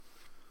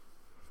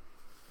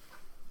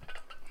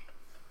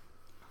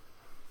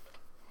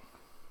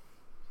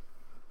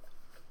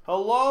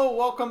Hello,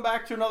 welcome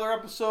back to another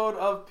episode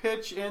of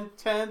Pitch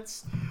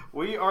Intense.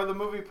 We are the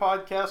movie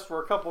podcast where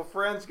a couple of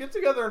friends get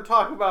together and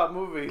talk about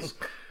movies.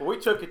 But we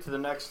took it to the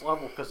next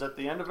level because at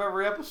the end of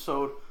every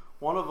episode,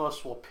 one of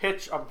us will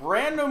pitch a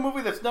brand new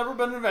movie that's never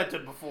been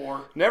invented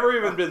before. Never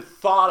even been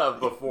thought of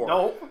before.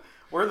 Nope.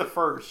 We're the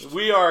first.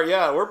 We are,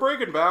 we're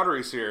breaking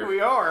boundaries here. We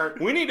are.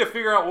 We need to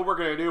figure out what we're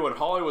going to do when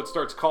Hollywood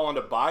starts calling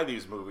to buy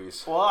these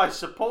movies. Well, I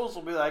suppose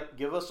we'll be like,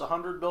 give us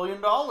 $100 billion.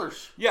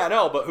 Yeah,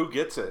 no, but who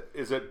gets it?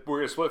 Is it, we're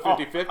going to split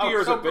 50-50 or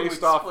is it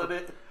based off...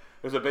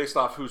 Is it based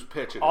off whose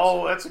pitch it is?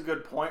 Oh, that's a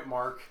good point,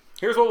 Mark.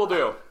 Here's what we'll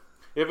do.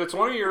 If it's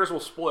one of yours, we'll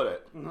split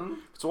it. Mm-hmm.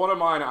 If it's one of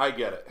mine, I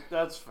get it.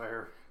 That's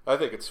fair. I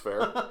think it's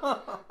fair.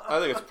 I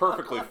think it's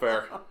perfectly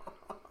fair.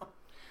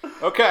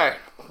 Okay,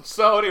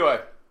 so anyway...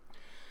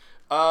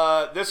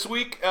 this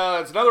week,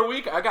 it's another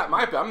week. I'm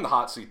in the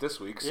hot seat this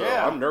week, so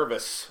I'm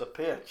nervous. The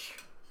pitch.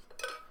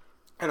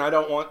 And I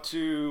don't want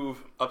to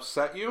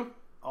upset you.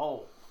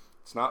 Oh.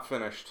 It's not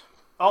finished.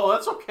 Oh,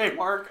 that's okay,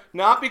 Mark.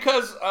 Not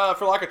because,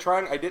 for lack of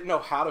trying, I didn't know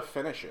how to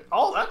finish it.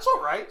 Oh, that's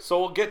all right. So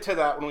we'll get to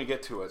that when we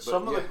get to it.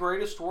 Some of the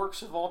greatest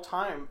works of all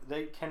time,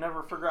 they can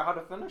never figure out how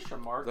to finish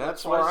them, Mark.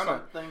 That's why where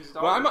some things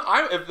don't.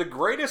 Well, if the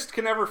greatest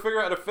can never figure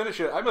out how to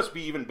finish it, I must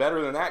be even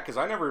better than that because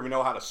I never even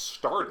know how to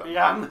start them.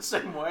 Yeah, I'm the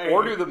same way.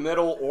 Or do the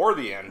middle or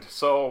the end.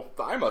 So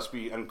I must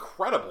be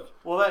incredible.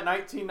 Well, that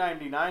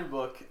 1999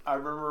 book, I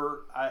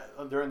remember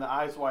during the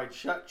Eyes Wide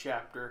Shut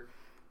chapter,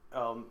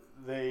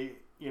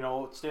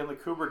 Stanley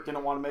Kubrick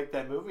didn't want to make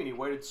that movie, and he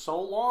waited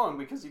so long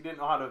because he didn't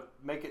know how to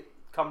make it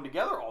come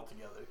together all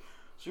together.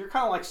 So you're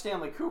kind of like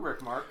Stanley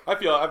Kubrick, Mark.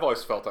 I've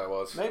always felt I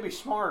was. Maybe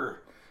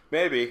smarter.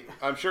 Maybe.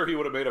 I'm sure he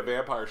would have made a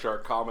Vampire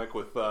Shark comic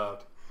with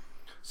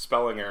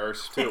spelling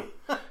errors, too.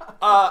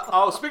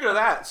 Speaking of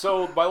that,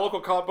 so my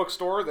local comic book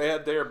store, they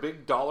had their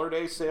big Dollar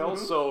Day sales,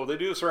 mm-hmm. So they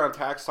do this around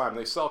tax time.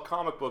 They sell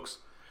comic books.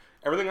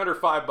 Everything under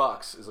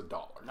 $5 is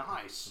 $1.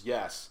 Nice.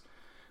 Yes.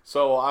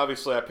 So,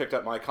 obviously, I picked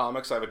up my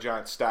comics. I have a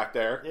giant stack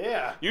there.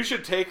 Yeah. You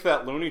should take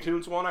that Looney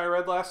Tunes one I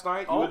read last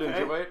night. You would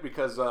enjoy it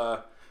because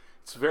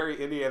it's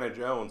very Indiana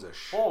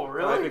Jones-ish. Oh,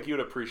 really? And I think you'd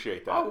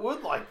appreciate that. I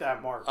would like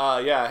that, Mark.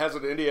 Yeah, it has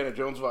an Indiana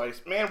Jones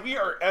vibe. Man, we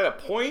are at a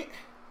point...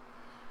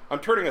 I'm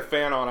turning a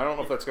fan on. I don't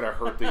know if that's going to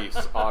hurt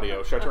the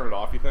audio. Should I turn it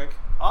off, you think?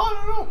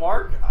 I don't know,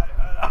 Mark.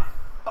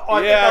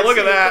 Yeah, look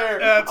at that.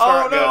 That's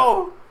not good.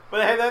 No.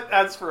 But hey,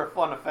 that's for a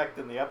fun effect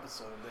in the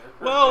episode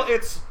there. Well,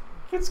 it's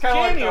kind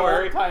of like the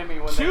January. old-timey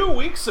when 2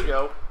 weeks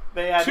ago.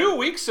 They had 2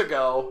 weeks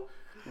ago,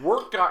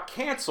 work got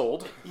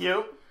canceled.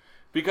 Yep.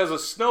 Because of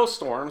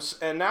snowstorms,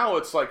 and now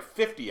it's like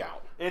 50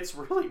 out. It's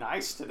really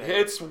nice today.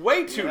 It's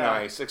way too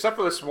nice, except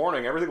for this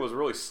morning. Everything was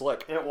really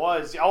slick. It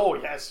was. Oh,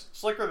 yes.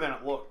 Slicker than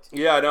it looked.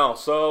 Yeah, I know.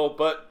 So,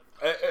 but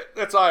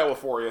that's Iowa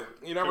for you.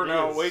 You never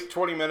know. Is. Wait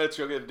 20 minutes,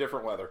 you'll get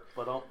different weather.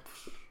 But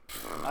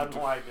I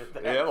don't like it.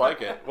 Yeah, I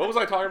like it. What was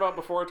I talking about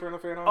before I turned the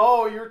fan on?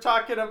 Oh, you were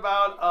talking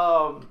about,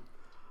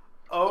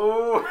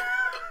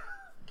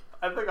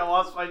 I think I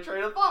lost my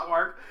train of thought,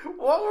 Mark.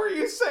 What were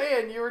you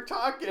saying? You were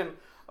talking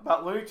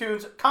about Looney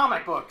Tunes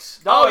comic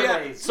books. Dollar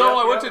Days. So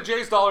I went to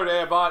Jay's Dollar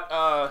Day. I bought,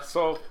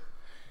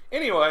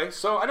 anyway,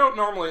 I don't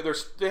normally,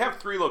 they have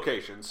 3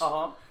 locations.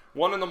 Uh-huh.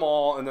 One in the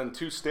mall and then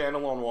 2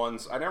 standalone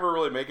ones. I never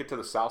really make it to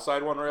the south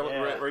side one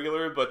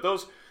regularly, but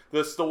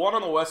the one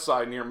on the west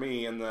side near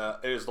me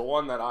is the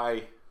one that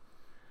I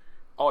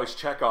always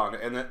check on.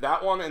 And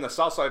that one and the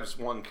south side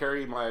one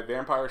carry my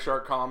Vampire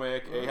Shark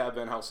comic, mm-hmm. Ahab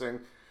Van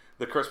Helsing,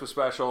 the Christmas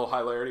special,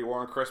 Hilarity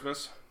War on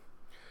Christmas.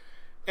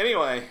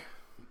 Anyway,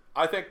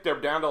 I think they're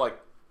down to like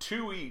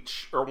 2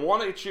 each, or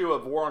 1 issue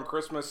of War on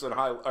Christmas and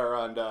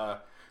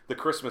the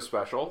Christmas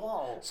special.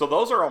 Whoa. So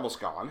those are almost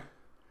gone.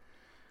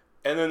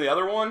 And then the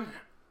other one,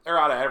 they're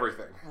out of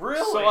everything.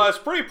 Really? So I was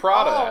pretty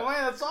proud of that. Oh,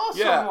 man, that's awesome.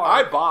 Yeah,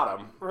 Mark. I bought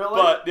them. Really?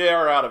 But they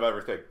are out of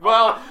everything.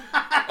 Well,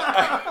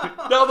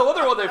 no, the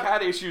other one, they've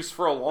had issues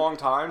for a long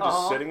time,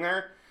 just sitting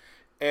there.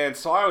 And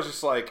so I was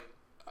just like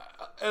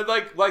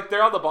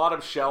they're on the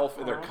bottom shelf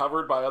and they're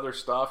covered by other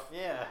stuff.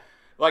 Yeah.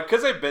 Like,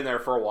 because they've been there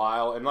for a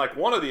while. And, like,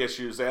 one of the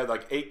issues, they had,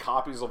 like, 8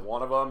 copies of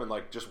one of them and,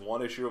 like, just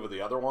 1 issue of the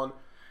other one.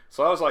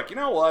 So I was like, you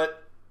know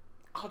what?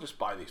 I'll just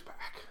buy these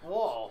back.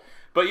 Whoa.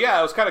 But, yeah,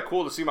 it was kind of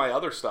cool to see my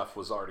other stuff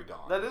was already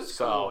gone. That is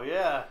cool,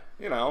 yeah.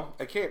 You know,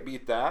 I can't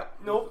beat that.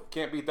 Nope.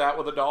 Can't beat that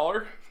with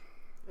 $1.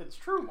 It's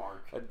true,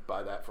 Mark. I'd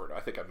buy that I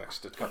think I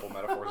mixed a couple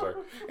metaphors there.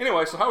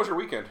 Anyway, so how was your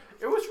weekend?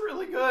 It was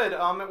really good.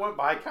 It went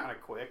by kind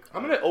of quick.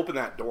 I'm going to open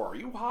that door. Are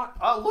you hot?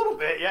 A little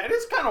bit, yeah. It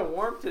is kind of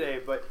warm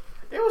today, but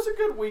it was a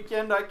good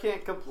weekend. I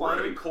can't complain. We're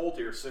going to be cold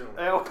here soon.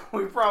 Yeah,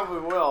 we probably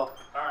will.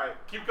 All right,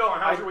 keep going.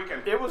 How was your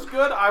weekend? It was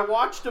good. I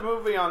watched a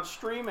movie on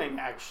streaming,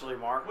 actually,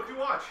 Mark. What'd you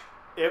watch?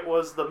 It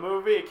was the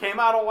movie. It came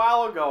out a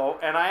while ago,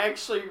 and I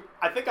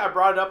think I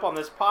brought it up on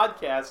this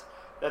podcast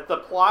that the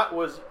plot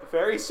was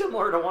very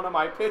similar to one of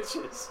my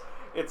pitches.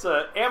 It's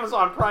an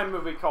Amazon Prime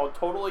movie called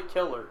Totally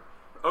Killer.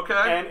 Okay.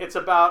 And it's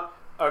about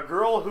a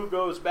girl who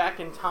goes back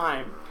in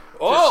time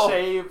to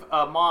save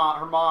her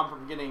mom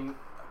from getting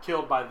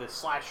killed by this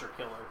slasher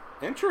killer.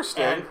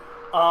 Interesting.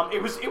 And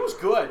it was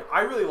good. I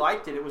really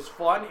liked it. It was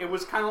fun. It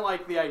was kind of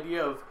like the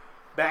idea of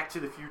Back to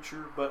the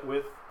Future, but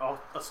with a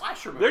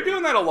slasher movie. They're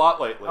doing that a lot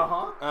lately.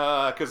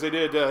 Uh-huh. Because they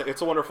did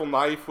It's a Wonderful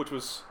Knife, which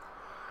was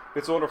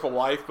It's a Wonderful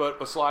Life,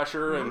 but a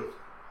slasher. Mm-hmm.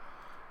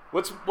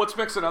 And let's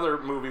mix another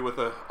movie with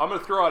a... I'm going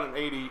to throw out an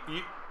 80...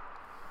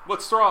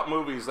 Let's throw out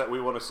movies that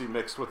we want to see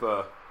mixed with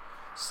a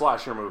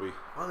slasher movie.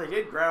 Well, they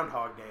did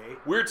Groundhog Day.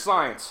 Weird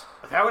Science.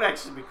 That would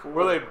actually be cool.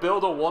 Where they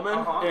build a woman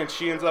Uh-huh. and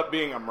she ends up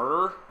being a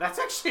murderer. That's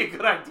actually a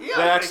good idea.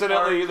 They I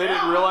accidentally, think, they Mark.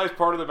 didn't Yeah. realize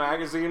part of the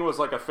magazine was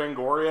like a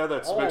Fangoria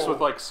that's mixed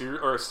with like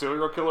a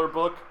serial killer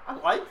book. I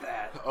like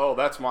that. Oh,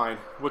 that's mine.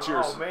 What's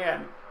yours? Oh,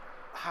 man.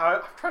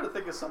 I'm trying to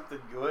think of something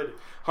good.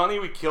 Honey,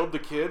 We Killed the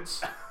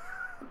Kids.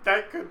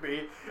 That could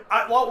be.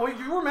 Well, when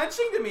you were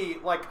mentioning to me,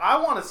 like,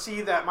 I want to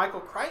see that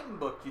Michael Crichton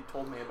book you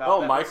told me about.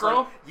 Oh, that Micro? was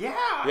like,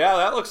 yeah. Yeah,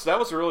 that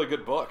was a really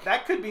good book.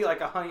 That could be like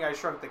a Honey, I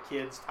Shrunk the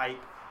Kids type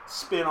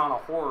spin on a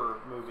horror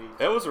movie.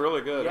 It was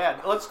really good. Yeah,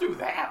 let's do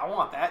that. I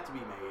want that to be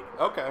made.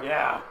 Okay.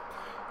 Yeah.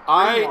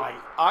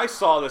 I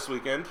saw this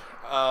weekend.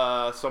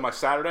 So my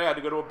Saturday, I had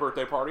to go to a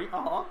birthday party.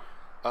 Uh-huh.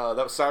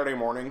 That was Saturday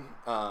morning.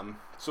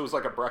 So it was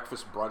like a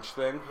breakfast brunch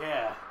thing.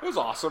 Yeah. It was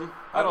awesome.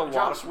 I had a lot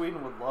Josh of...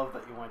 Whedon would love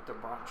that you went to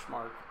brunch,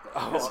 Mark.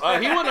 Oh,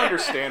 he wouldn't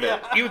understand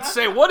it. He would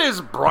say, "What is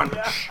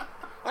brunch?"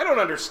 I don't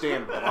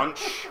understand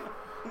brunch.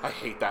 I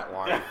hate that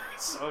line.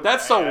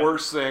 That's the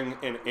worst thing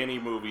in any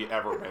movie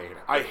ever made.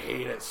 I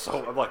hate it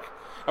so. Like,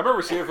 I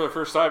remember seeing it for the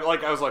first time.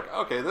 Like, I was like,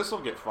 "Okay, this will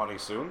get funny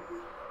soon."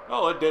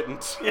 Oh, it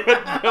didn't.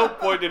 At no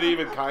point did it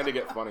even kind of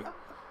get funny.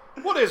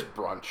 What is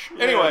brunch?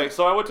 Yeah. Anyway,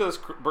 so I went to this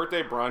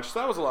birthday brunch. So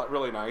that was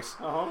really nice.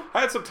 Uh-huh.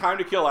 I had some time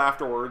to kill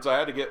afterwards. I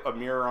had to get a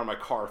mirror on my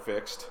car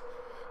fixed.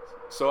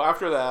 So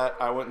after that,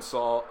 I went and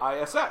saw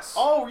ISS.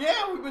 Oh,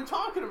 yeah, we've been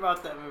talking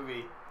about that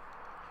movie.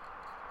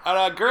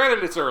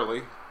 Granted, it's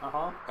early.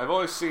 Uh-huh. I've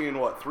only seen,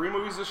 3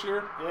 movies this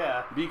year?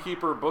 Yeah.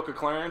 Beekeeper, Book of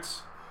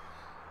Clarence.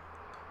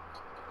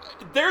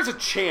 There's a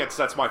chance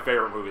that's my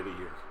favorite movie of the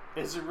year.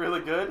 Is it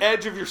really good?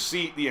 Edge of your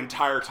seat the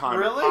entire time.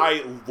 Really?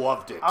 I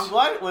loved it. I'm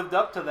glad it lived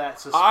up to that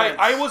suspense.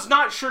 I was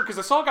not sure, because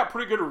I saw it got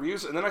pretty good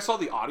reviews, and then I saw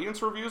the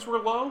audience reviews were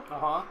low.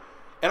 Uh-huh.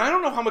 And I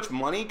don't know how much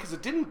money, because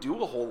it didn't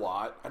do a whole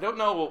lot. I don't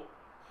know.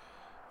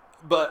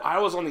 But I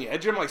was on the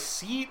edge of my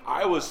seat.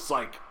 I was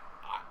like,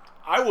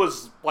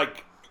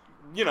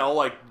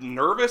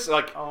 nervous.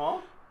 Like, Uh-huh.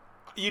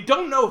 you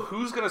don't know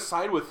who's going to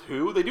side with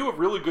who. They do a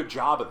really good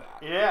job of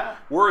that. Yeah.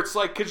 Where it's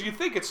like, because you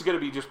think it's going to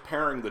be just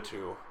pairing the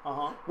two.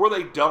 Uh-huh. Where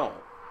they don't.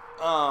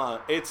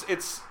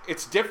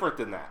 It's different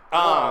than that.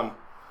 Wow.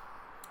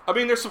 I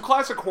mean, there's some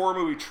classic horror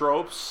movie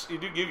tropes. You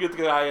get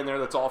the guy in there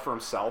that's all for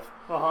himself.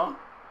 Uh-huh.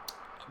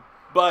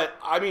 But,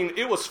 I mean,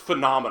 it was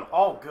phenomenal.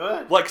 Oh,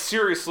 good. Like,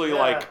 seriously, Yeah.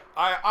 like,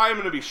 I'm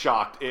going to be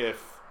shocked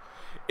if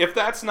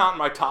that's not in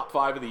my top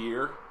 5 of the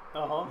year.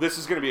 Uh-huh. This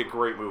is going to be a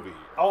great movie.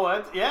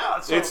 Oh, yeah.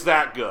 So it's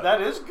that good.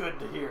 That is good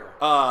to hear.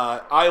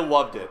 I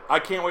loved it. I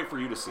can't wait for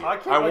you to see it.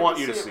 I want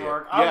you to see it.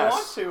 Mark.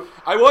 Yes.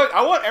 I want to.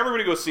 I want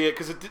everybody to go see it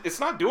because it's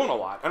not doing a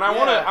lot, and I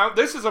want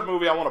to. This is a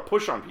movie I want to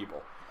push on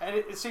people. And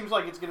it seems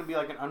like it's going to be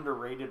like an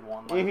underrated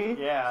one. Like, Mm-hmm.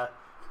 Yeah.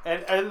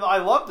 And I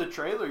love the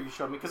trailer you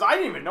showed me because I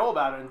didn't even know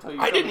about it until you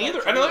showed I didn't me that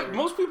either. And trailer. like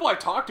most people I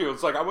talked to,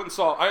 it's like I went and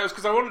saw.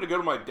 Because I wanted to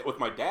go to with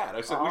my dad.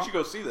 I said we should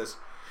go see this,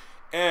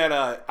 and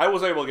I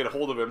wasn't able to get a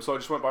hold of him, so I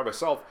just went by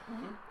myself.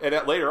 Mm-hmm.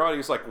 And later on, he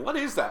was like, "What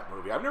is that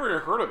movie? I've never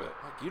even heard of it."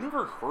 Like, you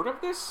never heard of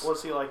this?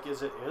 Was he like,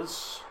 is it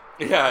is?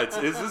 Yeah,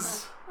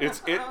 it's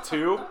it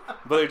too,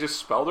 but they just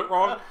spelled it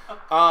wrong.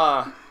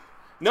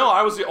 No,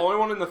 I was the only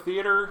one in the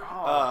theater.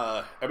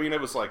 Oh. I mean,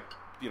 it was like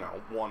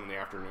 1 in the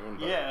afternoon.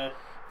 But Yeah.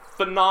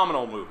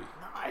 phenomenal movie.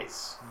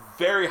 Nice.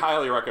 Very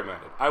highly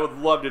recommended. I would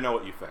love to know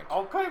what you think.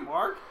 Okay,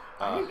 Mark.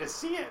 I need to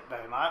see it then.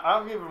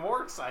 I'm even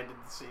more excited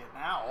to see it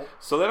now.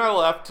 So then I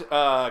left,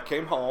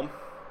 came home,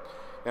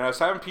 and I was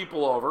having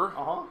people over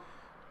Uh-huh.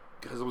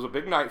 because it was a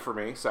big night for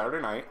me,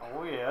 Saturday night.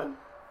 Oh, yeah.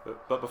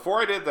 But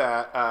before I did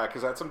that,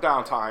 because I had some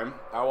downtime,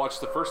 I watched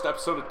the first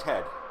episode of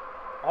Ted.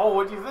 Oh,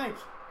 what do you think?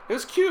 It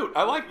was cute.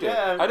 I liked it.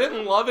 Yeah. I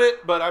didn't love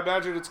it, but I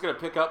imagine it's going to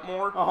pick up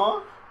more. Uh-huh.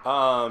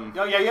 Oh,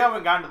 yeah, you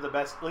haven't gotten to the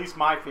best, at least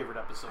my favorite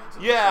episodes.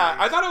 Yeah,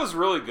 I thought it was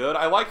really good.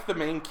 I liked the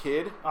main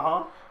kid.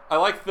 Uh-huh. I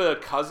like the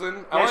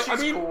cousin. Yeah,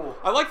 she's cool.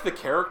 I like the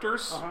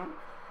characters.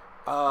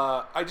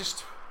 Uh-huh.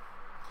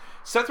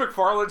 Seth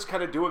MacFarlane's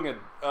kind of doing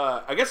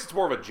I guess it's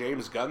more of a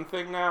James Gunn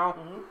thing now,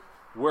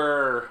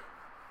 where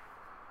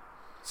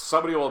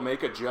somebody will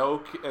make a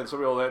joke and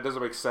somebody will that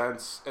doesn't make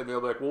sense, and they'll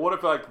be like, well, what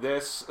if like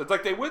this? It's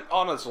like they went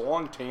on this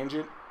long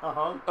tangent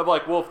of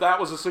like, well, if that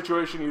was a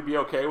situation, you'd be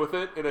okay with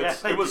it, and Yeah,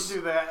 they did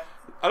do that.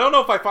 I don't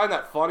know if I find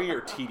that funny or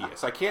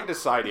tedious. I can't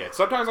decide yet.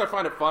 Sometimes I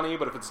find it funny,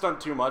 but if it's done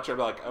too much, I'd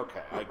be like,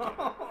 okay,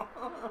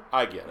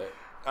 I get it.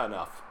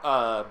 Enough.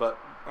 But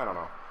I don't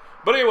know.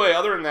 But anyway,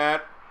 other than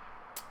that,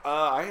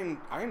 I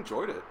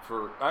enjoyed it.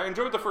 I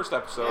enjoyed the first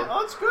episode. Yeah,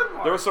 that's good,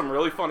 Mark. There was some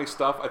really funny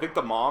stuff. I think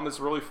the mom is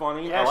really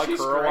funny. Yeah, I like she's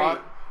her great. a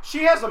lot.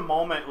 She has a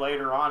moment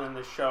later on in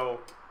the show,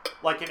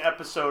 like an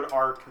episode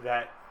arc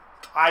that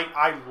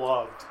I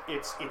loved.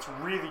 It's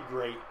really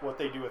great what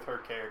they do with her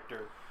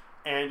character.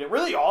 And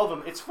really, all of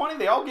them. It's funny,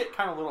 they all get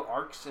kind of little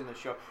arcs in the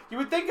show. You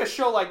would think a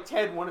show like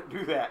Ted wouldn't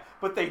do that,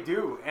 but they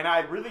do, and I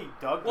really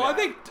dug that. Well,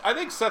 I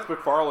think Seth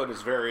MacFarlane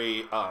is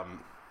very,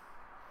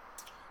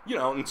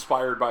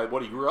 inspired by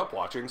what he grew up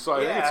watching. So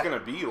I think it's going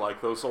to be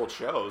like those old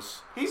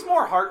shows. He's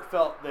more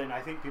heartfelt than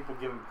I think people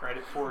give him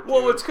credit for.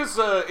 Well, it's because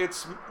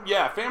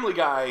Family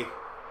Guy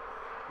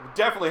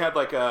definitely had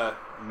like a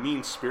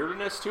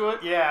mean-spiritedness to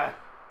it. Yeah.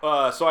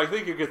 So I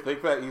think you could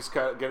think that he's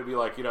kind of going to be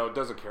like,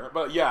 doesn't care.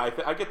 But yeah,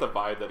 I get the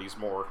vibe that he's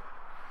more,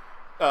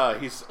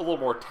 he's a little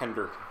more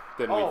tender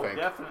than we think.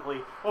 Oh,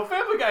 definitely. Well,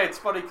 Family Guy, it's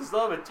funny because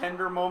they'll have a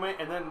tender moment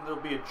and then there'll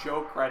be a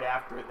joke right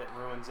after it that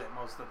ruins it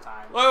most of the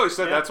time. Well, I always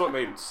said that's what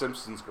made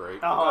Simpsons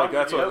great.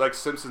 What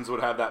Simpsons would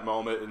have that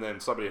moment and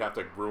then somebody would have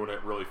to ruin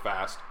it really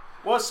fast.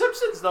 Well,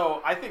 Simpsons,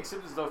 though,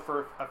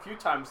 for a few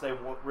times they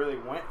really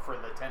went for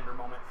the tender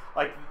moment.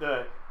 Like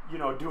the...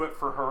 do it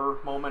for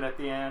her moment at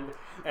the end,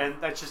 and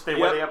that's just the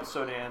way the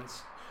episode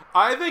ends.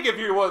 I think if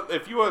you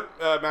want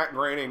Matt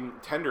Groening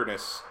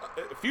tenderness,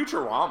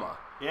 Futurama.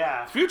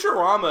 Yeah.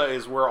 Futurama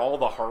is where all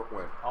the heart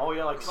went. Oh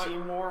yeah, like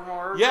Seymour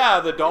more.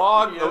 Yeah, the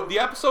dog. The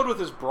episode with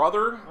his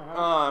brother.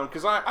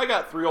 Because I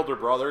got 3 older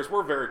brothers.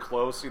 We're very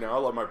close. I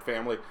love my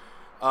family.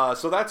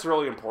 So that's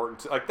really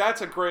important. Like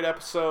that's a great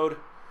episode.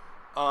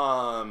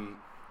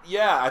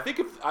 Yeah, I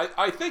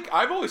think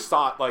I've always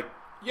thought like.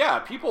 Yeah,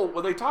 people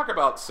when they talk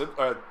about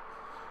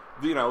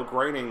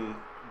Groening,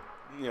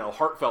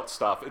 heartfelt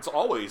stuff, it's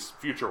always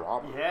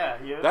Futurama.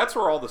 Yeah. That's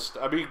where all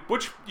the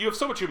which you have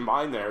so much in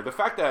mind there. The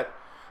fact that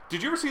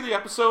did you ever see the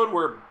episode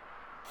where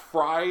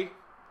Fry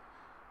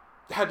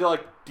had to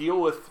like deal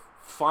with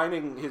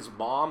finding his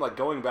mom, like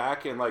going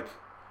back and like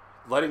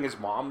letting his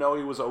mom know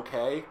he was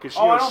okay because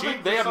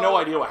they have no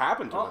idea what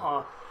happened to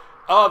him.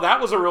 Oh, that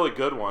was a really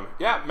good one.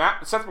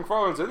 Yeah, Seth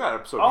MacFarlane's in that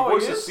episode. He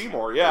voices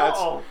Seymour.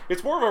 Yeah,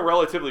 it's more of a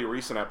relatively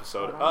recent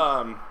episode.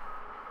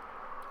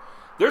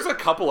 There's a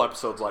couple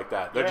episodes like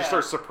that that just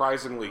are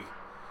surprisingly...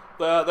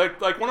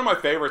 like one of my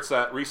favorites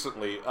that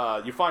recently,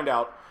 you find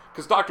out,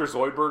 because Dr.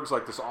 Zoidberg's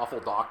like this awful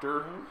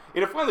doctor,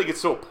 and it finally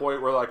gets to a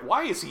point where like,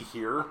 why is he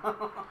here?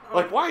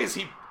 Like, why is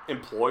he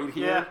employed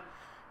here?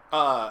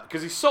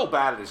 Because he's so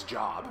bad at his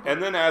job.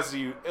 And then as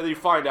you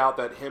find out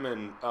that him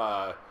and...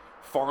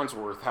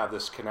 Farnsworth have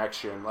this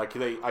connection. Like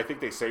I think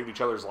they saved each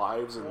other's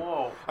lives. And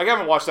I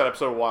haven't watched that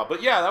episode in a while,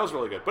 but yeah, that was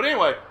really good. But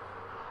anyway,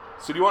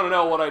 so do you want to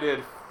know what I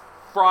did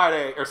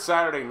Friday or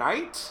Saturday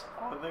night?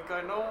 I think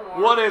I know.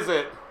 What is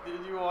it?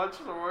 Did you watch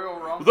the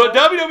Royal Rumble? The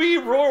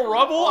WWE Royal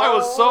Rumble. I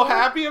was so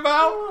happy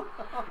about.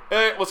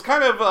 It was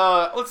kind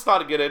of. Let's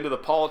not get into the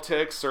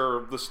politics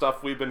or the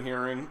stuff we've been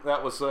hearing.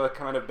 That was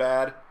kind of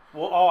bad.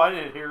 Well, I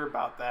didn't hear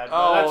about that.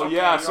 Oh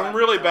yeah, some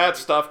really bad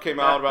stuff came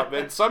out about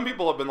it. Some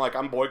people have been like,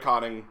 I'm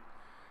boycotting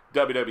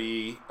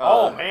WWE.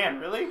 Oh man,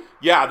 really?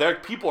 Yeah,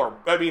 people are.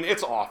 I mean,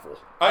 it's awful.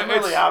 I'm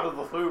really out of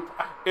the loop.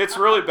 It's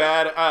really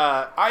bad.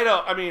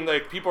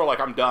 People are like,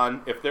 I'm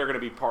done if they're going to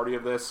be party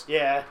of this.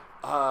 Yeah.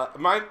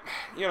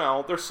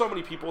 There's so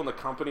many people in the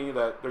company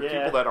that there are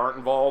people that aren't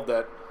involved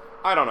that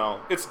I don't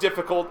know. It's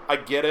difficult. I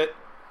get it.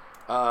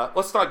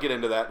 Let's not get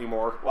into that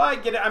anymore. Well, I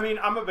get it. I mean,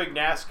 I'm a big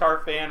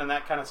NASCAR fan, and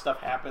that kind of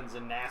stuff happens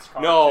in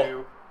NASCAR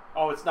too.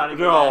 Oh, it's not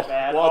even that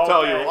bad. Well, I'll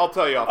tell you. I'll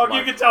tell you off the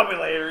mic. You can tell me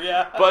later.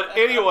 Yeah. But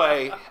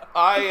anyway,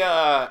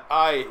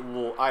 I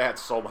had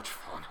so much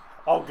fun.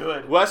 Oh,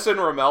 good. Wes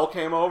and Ramel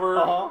came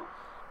over,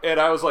 and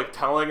I was like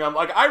telling them,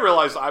 like I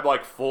realized I'm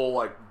like full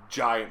like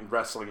giant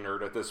wrestling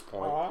nerd at this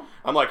point.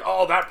 I'm like,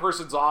 oh, that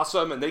person's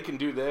awesome, and they can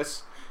do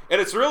this.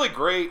 And it's really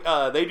great.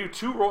 They do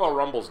 2 Royal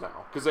Rumbles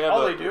now because they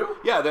have. They do?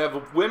 Yeah, they have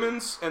the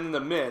women's and the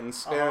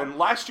men's. And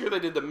last year they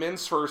did the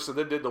men's first, and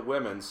then did the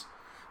women's.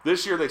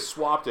 This year they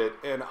swapped it,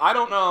 and I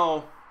don't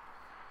know,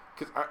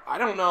 because I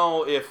don't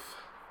know if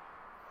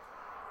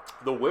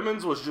the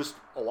women's was just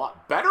a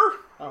lot better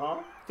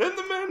than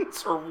the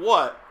men's or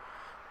what.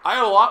 I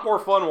had a lot more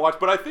fun watching,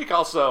 but I think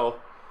also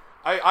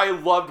I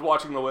loved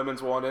watching the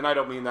women's one, and I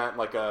don't mean that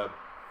like a.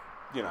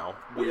 Weird.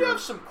 Well, you have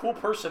some cool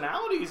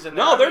personalities in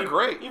there. No, they're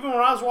great. Even when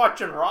I was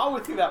watching Raw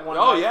with you that one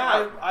night.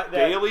 Yeah.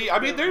 Bailey. I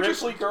mean, they're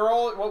Ripley just...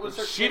 girl, what was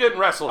her... She didn't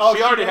wrestle.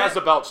 She already has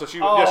the belt, so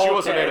she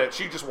wasn't in it.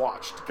 She just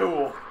watched.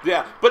 Cool.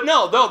 Yeah. But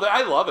no,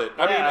 I love it.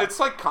 I mean, it's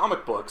like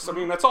comic books. I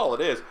mean, that's all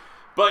it is.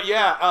 But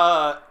yeah,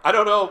 I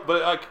don't know,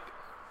 but like,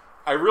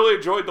 I really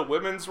enjoyed the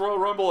women's Royal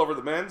Rumble over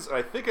the men's, and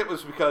I think it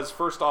was because,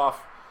 first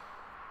off,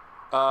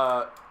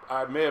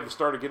 I may have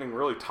started getting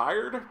really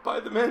tired by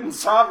the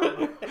men's.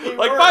 Probably.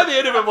 Like, by the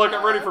end of it, I'm like,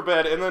 I'm ready for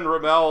bed. And then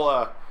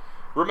Ramel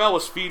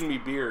was feeding me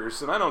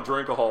beers, and I don't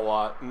drink a whole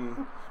lot.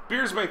 And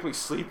beers make me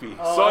sleepy.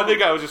 So I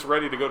think I was just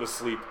ready to go to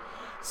sleep.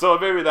 So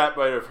maybe that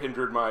might have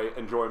hindered my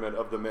enjoyment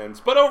of the men's.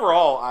 But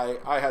overall,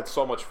 I had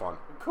so much fun.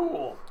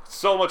 Cool.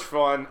 So much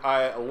fun.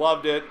 I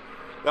loved it.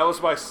 That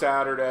was my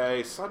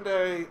Saturday.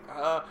 Sunday,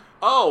 I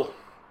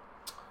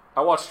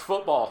watched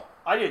football.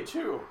 I did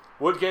too.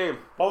 What game?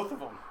 Both of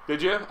them.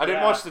 Did you? I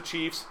didn't watch the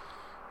Chiefs.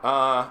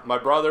 My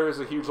brother is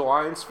a huge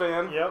Lions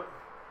fan. Yep.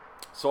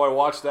 So I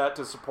watched that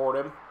to support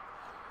him.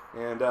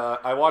 And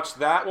I watched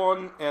that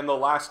one and the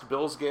last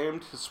Bills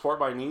game to support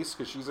my niece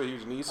because she's a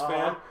huge niece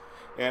fan.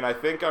 And I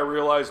think I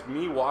realized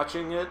me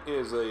watching it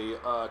is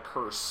a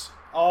curse.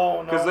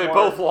 Oh, no. Because they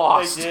both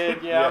lost. They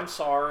did, yeah, I'm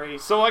sorry.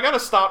 So I got to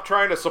stop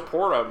trying to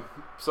support them.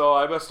 So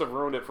I must have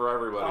ruined it for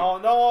everybody. Oh,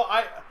 no,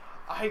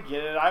 I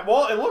get it.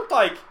 Well, it looked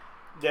like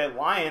the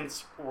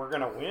Lions were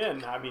going to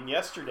win,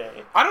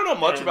 yesterday. I don't know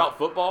much about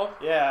football.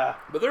 Yeah.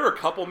 But there were a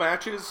couple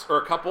matches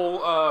or a couple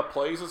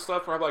plays and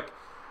stuff where I'm like,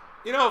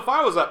 if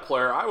I was that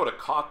player, I would have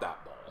caught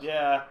that ball.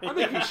 Yeah. I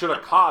think he should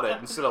have caught it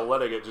instead of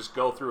letting it just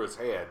go through his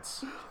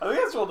hands. I think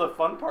that's one of the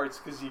fun parts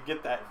because you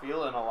get that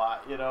feeling a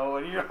lot, and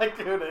you're like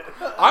doing it.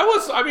 I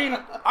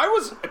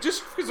was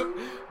just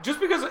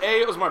because A,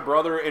 it was my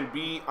brother, and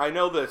B, I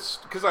know this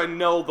because I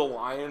know the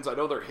Lions, I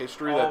know their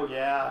history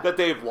that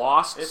they've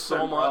lost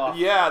so much. Rough.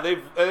 Yeah,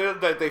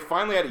 they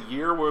finally had a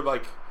year where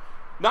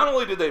not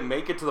only did they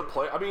make it to the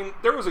play,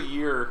 there was a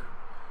year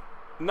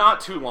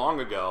not too long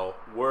ago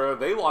where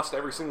they lost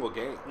every single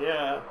game.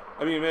 Yeah.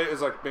 It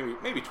was like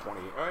maybe 20.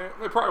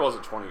 It probably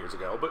wasn't 20 years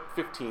ago, but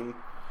 15.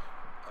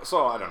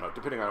 So I don't know,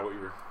 depending on what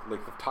your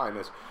length of time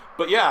is.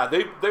 But yeah,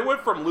 they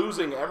went from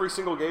losing every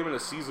single game in a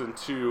season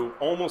to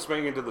almost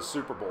making it to the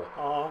Super Bowl.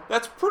 Uh-huh.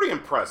 That's pretty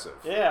impressive.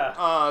 Yeah.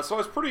 So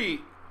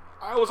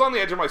I was on the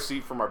edge of my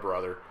seat for my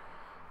brother.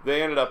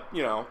 They ended up,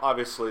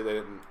 obviously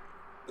they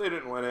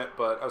didn't win it,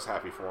 but I was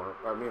happy for them.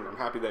 I'm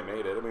happy they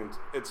made it.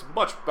 It's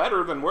much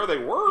better than where they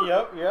were.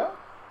 Yep, yeah.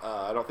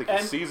 I don't think he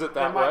sees it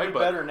that way. It might be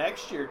better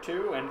next year,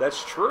 too. And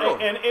that's true.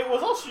 And it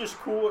was also just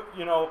cool,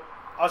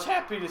 I was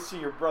happy to see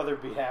your brother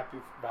be happy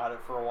about it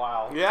for a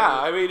while.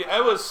 Yeah,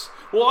 it was...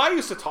 Well, I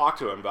used to talk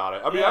to him about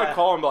it. I'd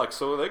call him like,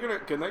 so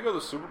can they go to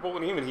the Super Bowl?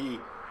 And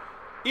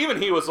even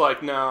he was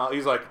like, no.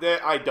 He's like,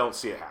 I don't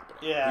see it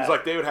happening. Yeah. He's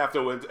like, they would have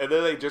to win. And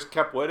then they just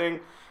kept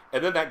winning.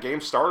 And then that game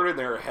started, and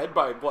they were ahead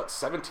by,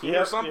 17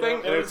 or something?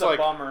 Yep, and it was a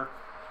bummer.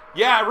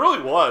 Yeah, it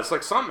really was.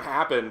 Like, something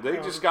happened. They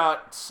just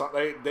got...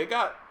 They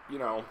got,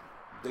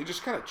 they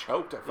just kind of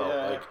choked, I felt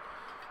like.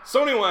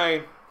 So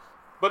anyway...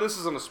 But this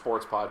isn't a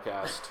sports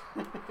podcast.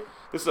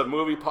 This is a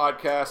movie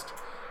podcast.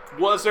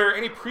 Was there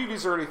any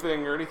previews or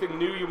anything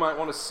new you might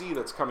want to see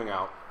that's coming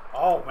out?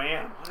 Oh,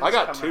 man. I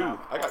got two.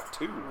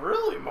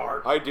 Really,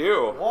 Mark? I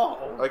do.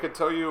 Whoa. I can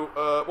tell you,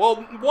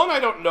 one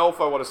I don't know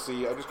if I want to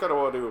see. I just kind of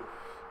want to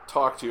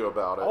talk to you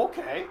about it.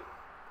 Okay.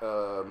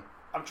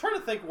 I'm trying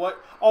to think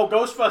what... Oh,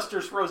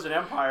 Ghostbusters Frozen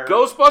Empire.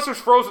 Ghostbusters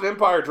Frozen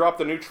Empire dropped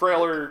the new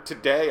trailer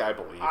today, I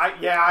believe.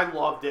 I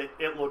loved it.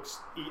 It looks...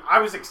 I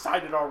was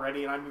excited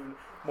already, and I'm even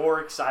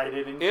more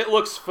excited. And it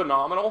looks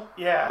phenomenal.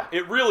 Yeah.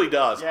 It really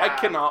does. Yeah. I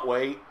cannot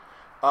wait.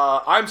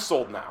 I'm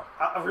sold now.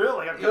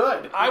 Really?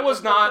 Good.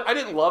 I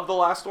didn't love the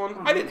last one.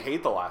 Mm-hmm. I didn't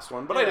hate the last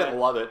one, but I didn't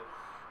love it.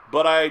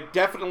 But I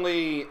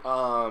definitely...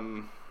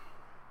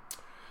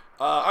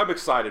 I'm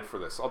excited for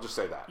this. I'll just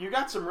say that. You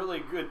got some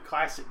really good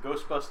classic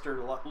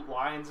Ghostbuster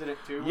lines in it,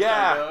 too.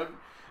 Yeah.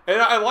 And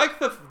I like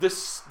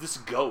this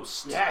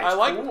ghost. Yeah, it's I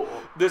like cool.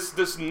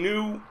 this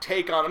new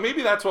take on it.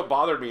 Maybe that's what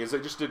bothered me is they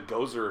just did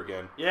Gozer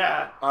again.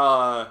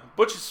 Yeah.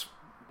 Which is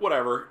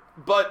whatever.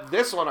 But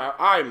this one,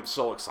 I'm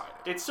so excited.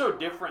 It's so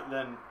different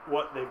than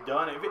what they've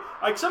done.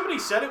 Like somebody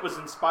said, it was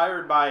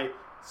inspired by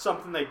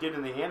something they did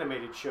in the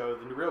animated show,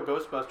 the real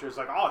Ghostbusters.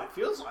 Like, oh, it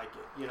feels like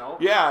it,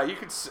 Yeah, you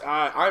could.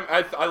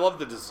 I love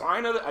the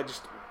design of it. I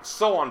just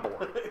so on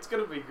board. It's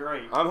gonna be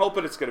great. I'm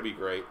hoping it's gonna be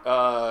great.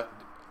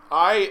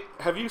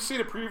 Have you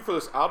seen a preview for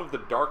this Out of the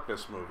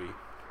Darkness movie?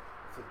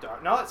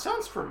 No, it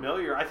sounds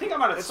familiar. I think I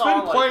might have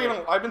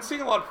I've been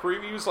seeing a lot of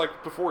previews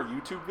before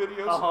YouTube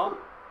videos. Uh-huh.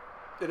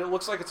 And it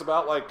looks like it's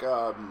about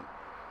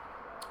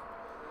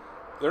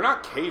they're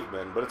not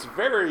cavemen, but it's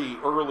very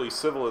early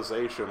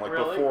civilization,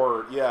 really?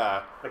 Before,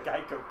 yeah. The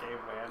Geico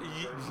caveman.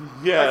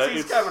 Yeah,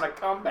 he's having a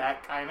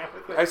comeback kind of.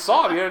 I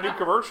saw it. He had a new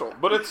commercial,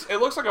 but it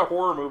looks like a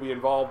horror movie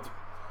involved.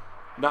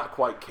 Not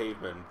quite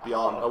cavemen,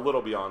 a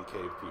little beyond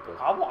cave people.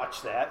 I'll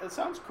watch that. It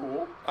sounds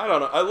cool. I don't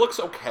know. It looks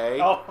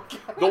okay. Oh, okay.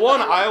 The one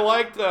I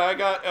liked that I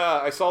got,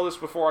 I saw this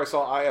before I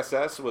saw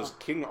ISS, was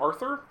King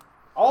Arthur.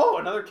 Oh,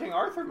 another King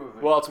Arthur movie.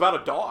 Well, it's about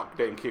a dog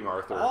named King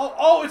Arthur.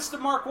 Oh, it's the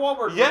Mark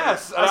Wahlberg movie.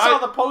 Yes. I saw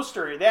the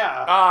poster,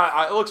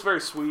 yeah. It looks very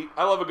sweet.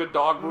 I love a good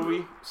dog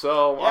movie,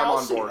 so I'm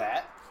on board. See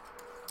that.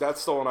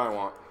 That's the one I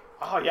want.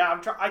 Oh,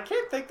 yeah. I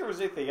can't think there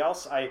was anything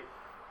else I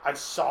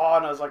saw,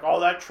 and I was like, oh,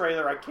 that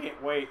trailer, I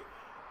can't wait.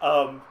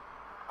 I'm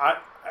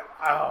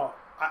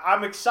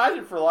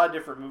excited for a lot of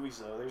different movies,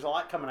 though. There's a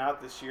lot coming out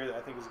this year that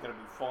I think is going to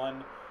be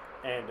fun.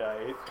 And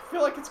I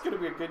feel like it's going to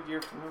be a good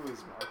year for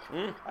movies,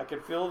 Mark. I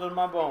can feel it in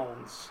my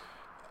bones.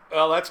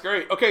 Well, that's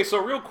great. Okay,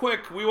 so real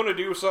quick, we want to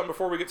do something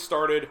before we get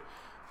started.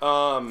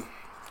 What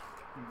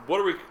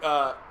are we...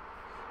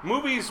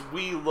 movies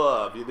we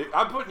love.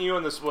 I'm putting you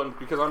in this one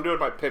because I'm doing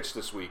my pitch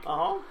this week.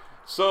 Uh-huh.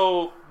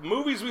 So,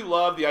 movies we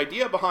love. The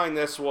idea behind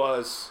this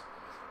was...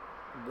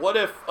 What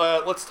if...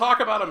 let's talk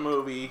about a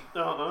movie.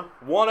 Uh-huh.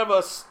 One of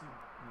us...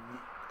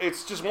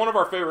 It's just one of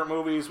our favorite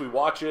movies. We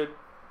watch it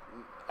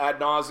ad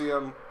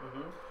nauseum,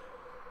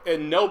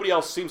 and nobody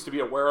else seems to be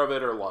aware of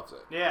it or loves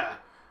it. Yeah.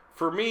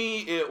 For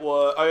me,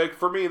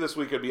 this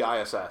week it'd be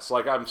ISS.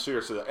 I'm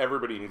serious.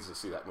 Everybody needs to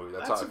see that movie.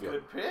 That's how I feel. That's a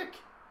good pick.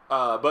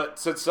 But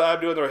since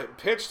I'm doing the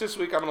pitch this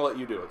week, I'm going to let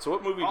you do it. So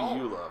what movie do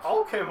you love?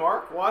 Okay,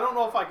 Mark. Well, I don't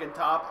know if I can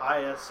top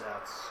ISS.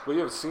 Well,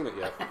 you haven't seen it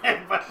yet.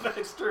 But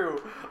that's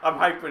true. I'm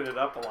hyping it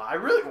up a lot. I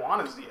really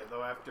want to see it,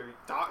 though, after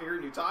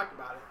hearing you talk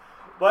about it.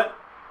 But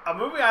a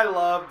movie I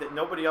love that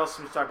nobody else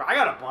seems to talk about. I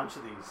got a bunch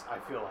of these, I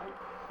feel like.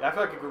 I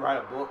feel like I could write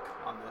a book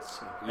on this.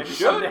 Maybe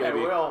someday I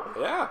will.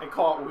 Yeah. And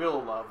call it Wheel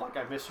of Love, like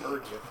I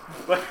misheard you.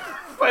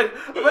 but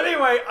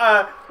anyway,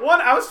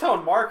 I was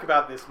telling Mark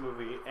about this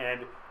movie,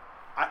 and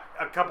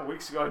a couple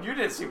weeks ago, and you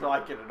didn't seem to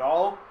like it at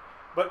all.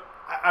 But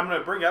I'm going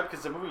to bring it up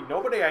because it's a movie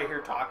nobody I hear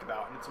talk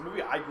about, and it's a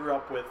movie I grew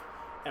up with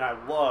and I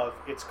love.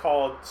 It's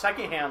called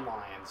Secondhand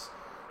Lions,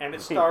 and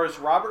it stars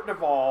Robert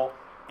Duvall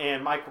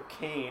and Michael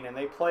Caine, and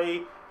they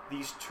play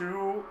these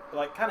two,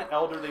 like, kind of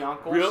elderly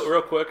uncles.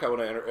 Real quick, I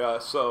want to enter.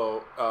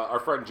 Our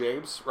friend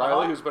James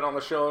Riley, who's been on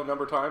the show a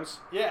number of times,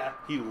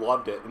 he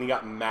loved it, and he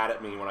got mad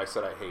at me when I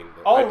said I hated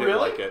it. Oh, I didn't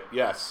really? like it.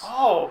 Yes.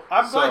 Oh,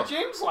 I'm glad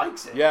James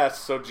likes it. Yes,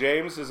 so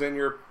James is in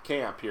your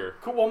camp here.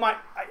 Cool. Well,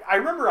 I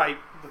remember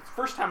the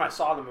first time I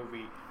saw the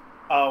movie,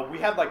 we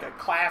had like a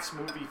class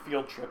movie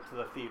field trip to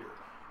the theater,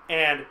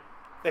 and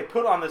they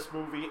put on this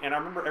movie, and I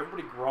remember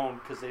everybody groaned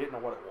because they didn't know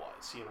what it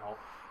was, you know.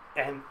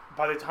 And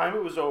by the time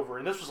it was over,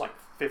 and this was like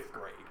 5th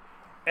grade,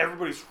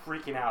 everybody's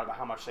freaking out about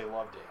how much they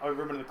loved it.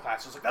 Everybody in the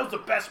class was like, that was the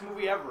best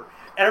movie ever.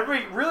 And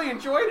everybody really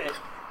enjoyed it.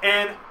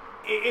 And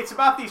it's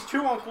about these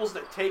two uncles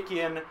that take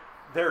in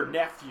their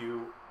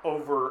nephew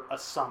over a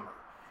summer.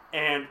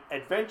 And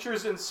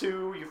adventures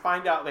ensue. You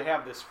find out they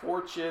have this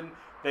fortune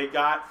they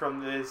got from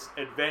this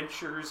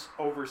adventures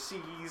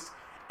overseas.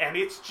 And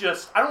it's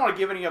just, I don't want to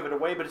give any of it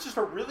away, but it's just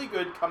a really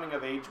good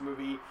coming-of-age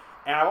movie.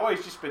 And I've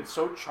always just been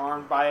so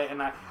charmed by it,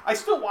 and I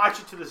still watch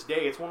it to this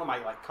day. It's one of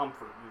my, like,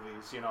 comfort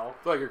movies, you know.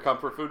 Like your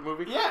comfort food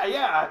movie?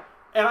 Yeah.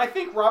 And I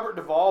think Robert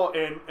Duvall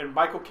and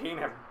Michael Caine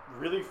have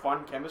really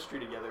fun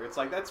chemistry together. It's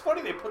like, that's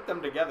funny they put them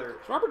together.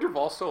 Is Robert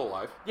Duvall still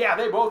alive? Yeah,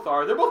 they both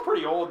are. They're both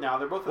pretty old now.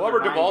 They're both in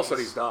Robert their Duvall 90s. said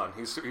he's done.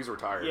 He's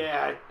retired.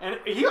 Yeah, and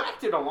he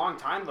acted a long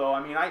time, though.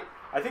 I mean, I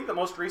think the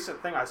most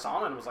recent thing I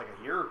saw him in was like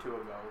a year or two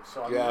ago.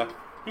 So, I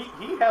mean,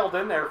 he held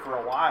in there for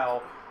a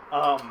while.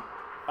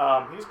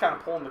 He's kind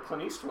of pulling the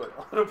Clint Eastwood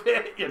a little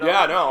bit, you know.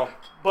 Yeah, no.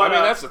 But I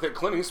mean, that's the thing.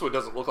 Clint Eastwood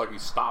doesn't look like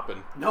he's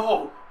stopping.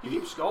 No, he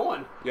keeps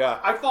going. Yeah.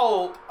 I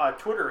follow a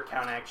Twitter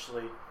account,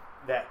 actually,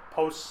 that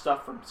posts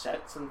stuff from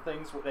sets and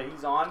things that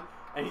he's on,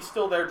 and he's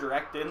still there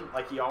directing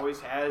like he always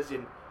has,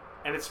 and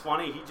it's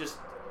funny. He just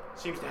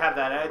seems to have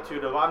that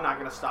attitude of, I'm not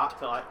going to stop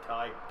till I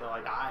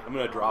die. I'm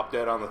going to drop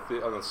dead on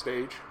the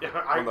stage.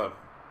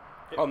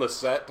 On the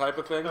set type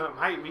of thing?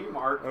 Might be,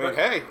 Mark. I mean,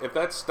 hey, if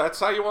that's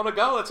how you want to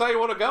go, that's how you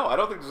want to go. I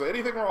don't think there's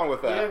anything wrong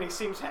with that. Yeah, and he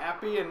seems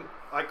happy, and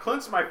like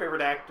Clint's my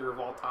favorite actor of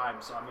all time,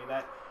 so I mean,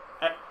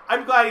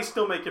 I'm glad he's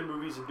still making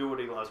movies and doing what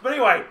he loves. But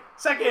anyway,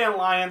 Secondhand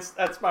Lions,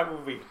 that's my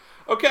movie.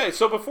 Okay,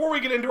 so before we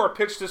get into our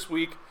pitch this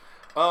week,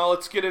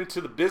 let's get into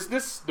the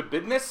business.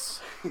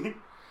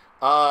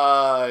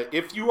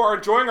 If you are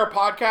enjoying our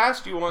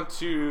podcast, you want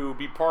to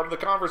be part of the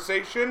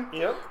conversation,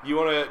 you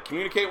want to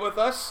communicate with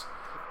us,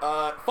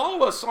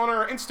 follow us on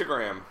our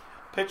Instagram.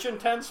 Pitch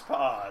Intense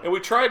Pod. And we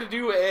try to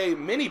do a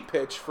mini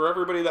pitch for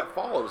everybody that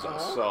follows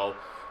us. So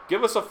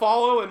give us a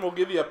follow and we'll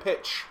give you a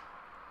pitch.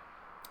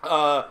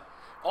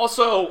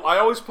 Also, I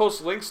always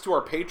post links to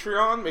our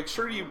Patreon. Make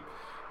sure you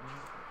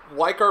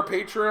like our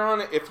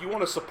Patreon if you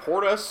want to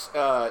support us.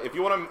 If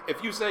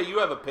you say you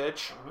have a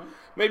pitch,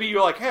 maybe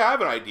you're like, hey, I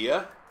have an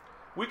idea.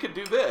 We could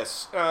do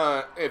this.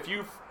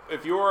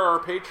 If you're our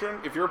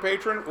patron,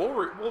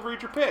 we'll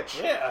read your pitch.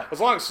 Yeah. As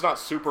long as it's not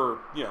super,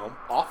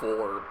 awful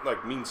or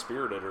like mean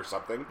spirited or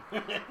something.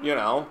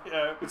 Yeah.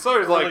 It's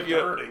always really like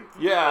dirty.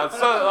 Yeah. It's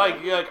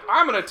like you're like,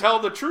 I'm gonna tell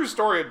the true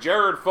story of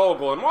Jared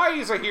Fogle and why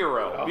he's a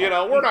hero. Oh.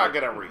 We're not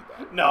gonna read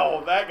that.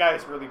 No, that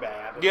guy's really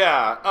bad.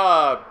 Yeah.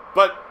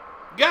 But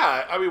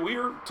yeah, I mean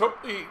we're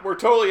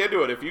totally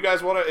into it. If you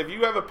guys if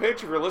you have a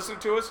pitch, if you're listening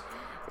to us,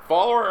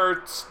 follow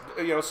or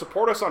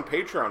support us on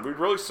Patreon. We'd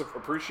really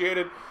appreciate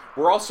it.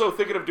 We're also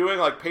thinking of doing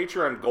like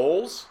Patreon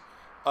goals.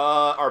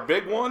 Our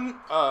big one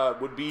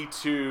would be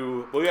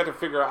we have to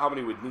figure out how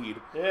many we'd need.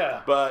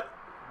 Yeah. But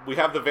we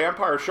have the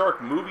Vampire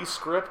Shark movie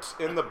script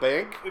in the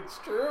bank. It's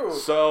true.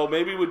 So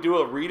maybe we'd do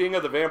a reading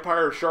of the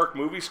Vampire Shark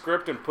movie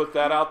script and put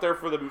that out there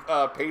for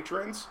the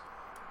patrons.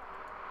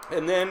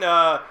 And then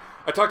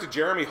I talked to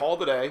Jeremy Hall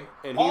today,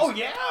 and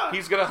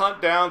he's going to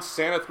hunt down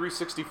Santa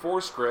 364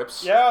 scripts.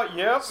 So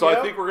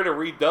I think we're going to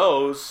read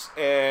those,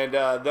 and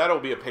that'll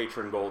be a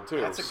patron goal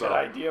too. That's a good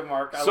idea,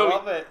 Mark. I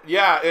love it.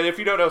 Yeah, and if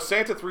you don't know,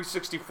 Santa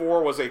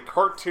 364 was a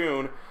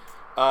cartoon.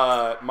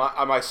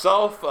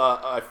 Myself,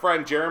 a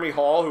friend Jeremy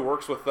Hall, who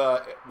works with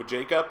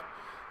Jacob,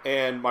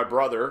 and my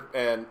brother,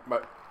 and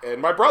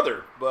my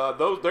brother.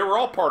 They were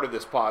all part of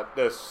this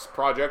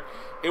project.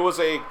 It was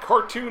a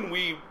cartoon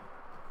we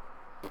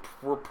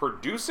were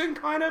producing,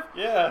 kind of.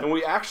 Yeah. And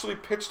we actually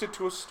pitched it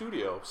to a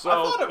studio. So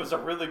I thought it was a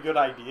really good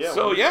idea.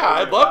 So yeah,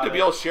 I'd love to be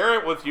able to share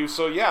it with you.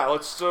 So yeah,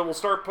 we'll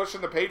start pushing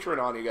the Patreon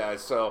on you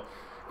guys. So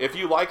if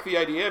you like the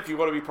idea, if you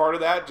want to be part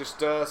of that, just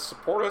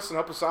support us and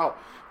help us out.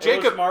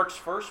 Jacob, it was Mark's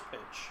first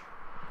pitch.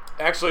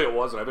 Actually, it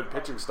wasn't. I've been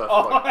pitching stuff.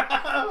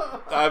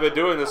 I've been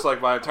doing this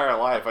like my entire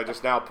life. I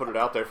just now put it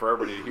out there for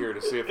everybody to hear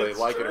to see if they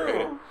like it or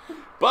hate it.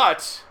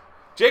 But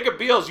Jacob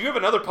Beals, you have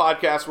another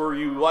podcast where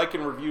you like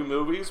and review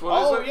movies.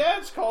 What is it? Yeah,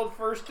 it's called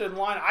First in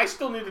Line. I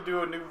still need to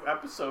do a new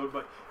episode,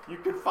 but you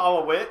can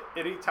follow it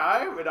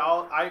anytime, and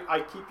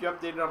I keep you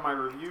updated on my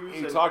reviews.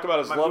 He talked about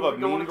his love of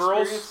Mean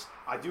Girls.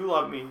 I do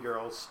love Mean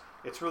Girls.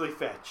 It's really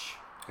fetch.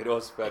 It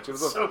was fetch. It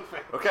was so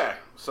fetch. Okay,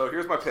 so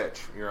here's my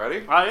pitch. You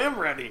ready? I am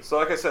ready. So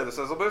like I said, this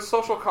is a bit of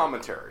social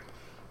commentary.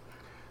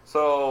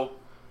 So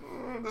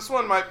this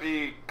one might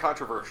be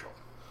controversial.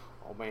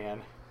 Oh,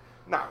 man.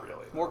 Not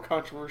really. More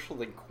controversial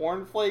than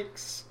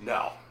cornflakes?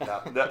 No.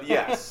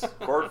 Yes.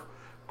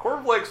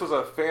 Cornflakes was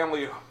a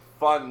family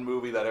fun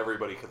movie that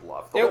everybody could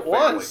love. It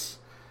was.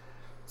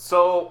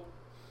 So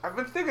I've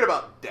been thinking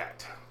about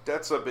debt.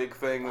 Debt's a big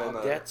thing.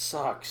 Debt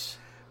sucks.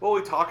 Well,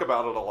 we talk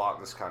about it a lot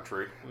in this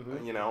country.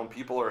 Mm-hmm. You know,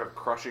 people are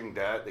crushing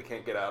debt. They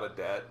can't get out of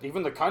debt.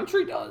 Even the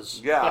country does.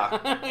 Yeah.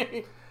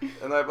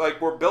 And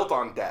we're built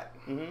on debt.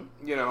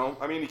 Mm-hmm. You know,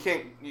 I mean, you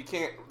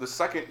can't. The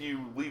second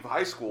you leave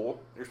high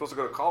school, you're supposed to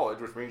go to college,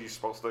 which means you're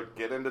supposed to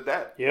get into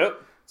debt. Yep.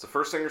 It's the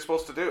first thing you're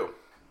supposed to do.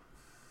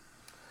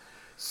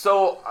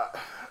 So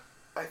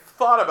I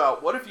thought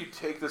about, what if you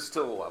take this to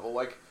the level,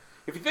 like,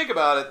 if you think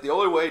about it, the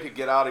only way to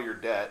get out of your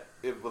debt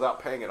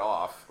without paying it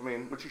off, I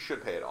mean, which you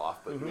should pay it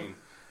off, but I mean,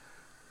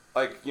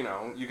 like, you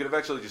know, you could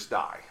eventually just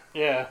die.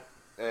 Yeah.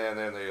 And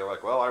then they're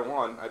like, well, I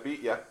won. I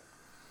beat you.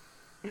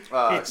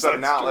 Except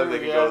now they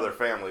can go to their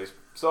families.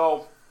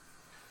 So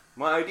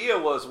my idea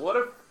was, what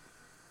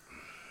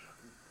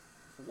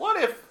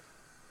if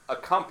a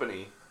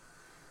company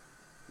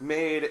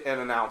made an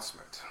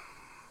announcement?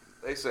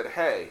 They said,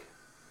 hey,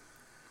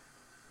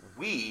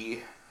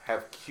 we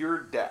have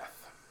cured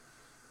death.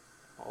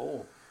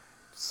 Oh.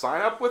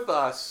 Sign up with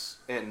us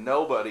and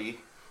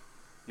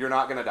you're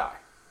not going to die.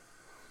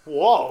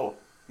 Whoa.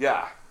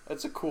 Yeah.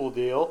 That's a cool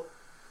deal.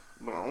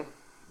 Well,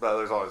 but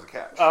there's always a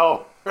catch.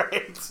 Oh,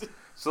 right.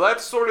 So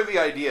that's sort of the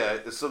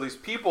idea. So these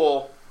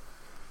people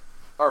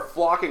are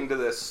flocking to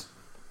this,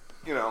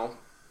 you know.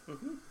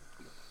 Mm-hmm.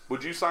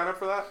 Would you sign up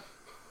for that?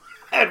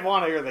 I'd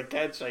want to hear the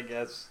catch, I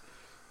guess.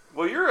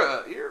 Well, you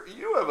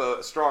have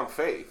a strong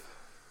faith.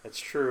 That's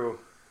true.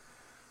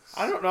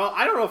 I don't know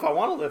if I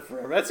want to live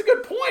forever. That's a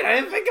good point. I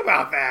didn't think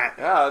about that.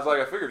 Yeah, it's like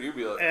I figured you'd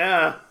be like...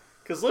 Yeah,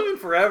 because living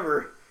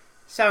forever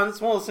it's one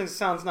of those things that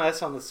sounds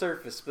nice on the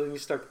surface, but then you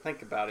start to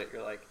think about it,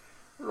 you're like,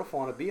 I don't know if I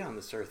want to be on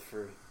this earth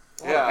for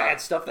all the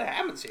bad stuff that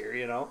happens here,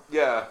 you know?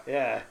 Yeah.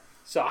 Yeah.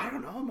 So I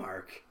don't know,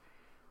 Mark.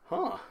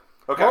 Huh.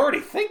 Okay. I'm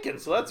already thinking,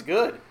 so that's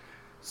good.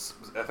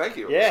 Thank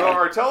you. Yeah. So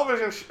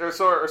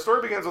our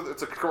story begins with,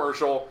 it's a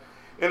commercial,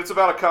 and it's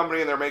about a company,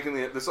 and they're making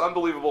this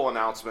unbelievable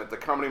announcement. The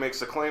company makes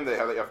the claim they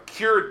have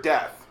cured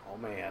death. Oh,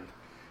 man.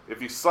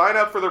 If you sign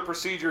up for their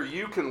procedure,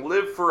 you can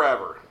live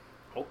forever.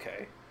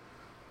 Okay.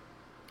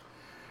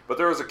 But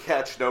there was a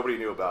catch nobody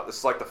knew about. This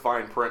is like the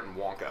fine print in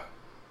Wonka.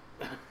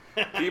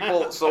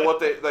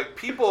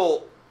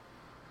 People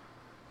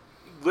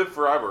live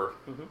forever,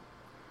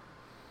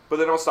 but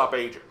they don't stop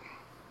aging.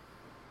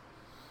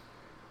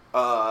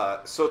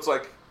 So it's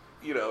like,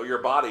 you know, your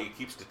body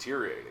keeps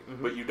deteriorating,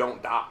 but you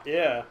don't die.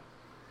 Yeah.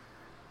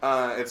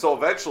 And so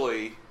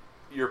eventually,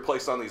 you're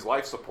placed on these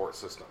life support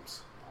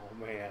systems.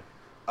 Oh, man.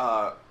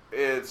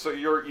 And so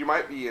you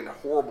might be in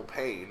horrible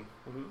pain.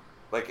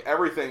 Like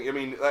everything, I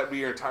mean, that'd be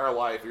your entire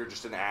life. You're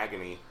just in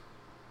agony,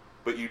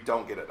 but you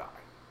don't get to die.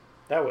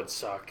 That would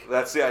suck.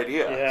 That's the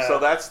idea. Yeah. So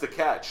that's the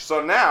catch.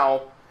 So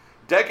now,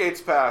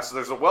 decades pass.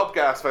 There's a wealth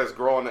gap has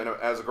grown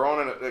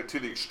to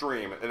the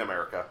extreme in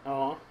America.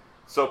 Uh-huh.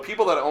 So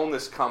people that own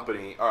this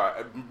company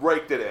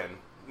raked it in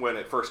when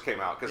it first came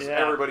out because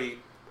everybody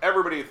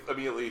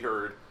immediately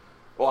heard,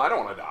 well, I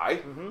don't want to die.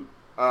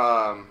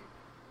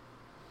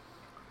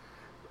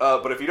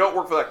 But if you don't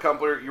work for that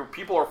company, your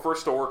people are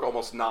forced to work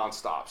almost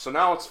nonstop. So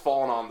now it's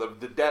fallen on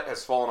the debt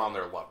has fallen on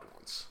their loved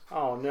ones.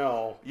 Oh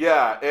no.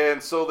 Yeah,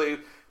 and so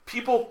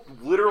people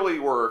literally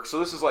work. So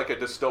this is like a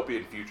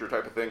dystopian future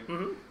type of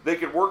thing. They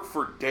could work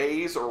for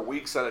days or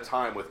weeks at a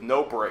time with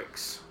no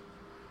breaks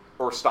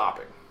or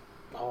stopping.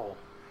 Oh.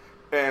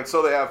 And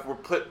so they have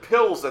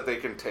pills that they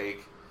can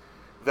take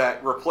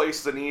that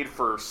replace the need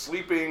for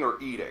sleeping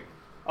or eating.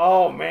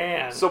 Oh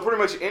man. So pretty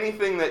much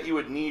anything that you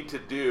would need to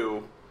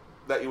do,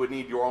 that you would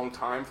need your own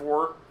time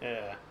for,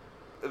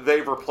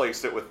 they've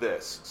replaced it with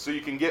this. So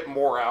you can get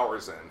more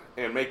hours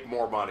in and make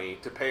more money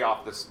to pay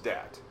off this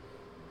debt.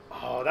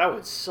 Oh, that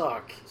would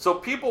suck. So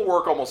people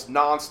work almost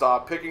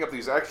nonstop, picking up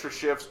these extra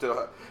shifts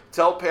to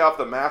help pay off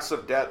the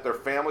massive debt their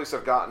families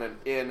have gotten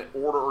in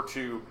order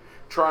to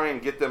try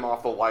and get them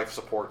off the life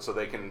support so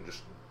they can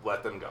just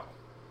let them go.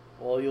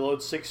 Well, you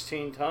load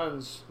 16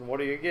 tons, and what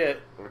do you get?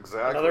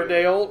 Exactly. Another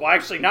day old? Well,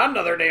 actually, not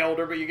another day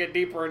older, but you get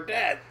deeper in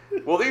debt.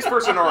 Well, these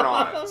person aren't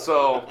on it.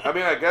 So, I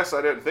mean, I guess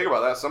I didn't think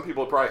about that. Some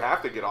people probably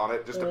have to get on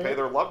it just to pay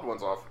their loved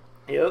ones off.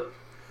 Yep.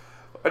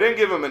 I didn't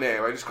give him a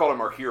name. I just called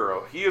him our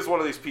hero. He is one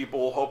of these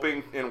people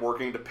hoping and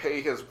working to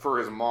pay for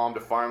his mom to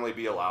finally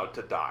be allowed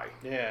to die.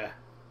 Yeah.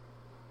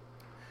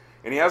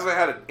 and he hasn't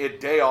had a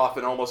day off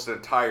in almost an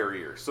entire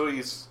year. So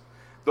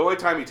the only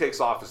time he takes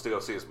off is to go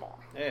see his mom.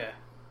 Yeah.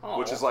 Oh.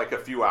 Which is like a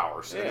few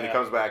hours. And then he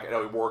comes back and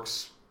he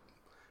works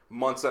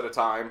months at a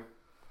time.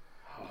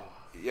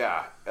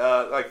 Yeah.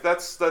 Like,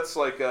 that's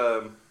like,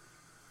 I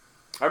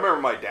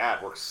remember my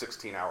dad worked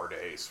 16-hour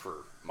days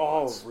for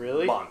months. Oh,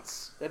 really?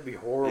 Months. That'd be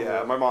horrible.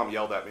 Yeah, my mom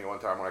yelled at me one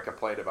time when I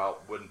complained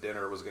about when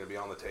dinner was going to be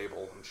on the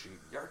table. And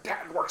your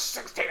dad works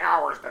 16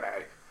 hours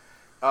today.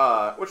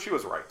 Which she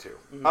was right, too.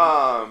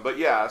 Mm-hmm. But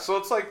yeah, so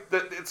it's like,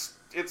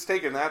 it's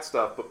taken that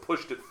stuff, but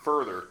pushed it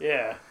further.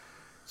 Yeah.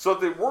 So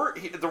the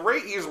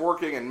rate he's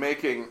working and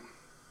making,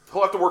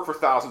 he'll have to work for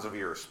thousands of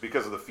years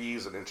because of the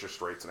fees and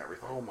interest rates and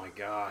everything. Oh my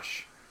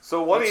gosh.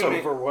 So what That's do you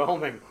mean?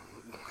 overwhelming.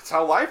 It's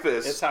how life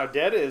is. It's how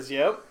debt is.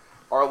 Yep.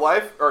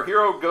 Our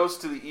hero goes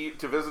to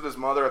visit his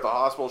mother at the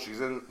hospital. She's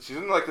in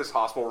like this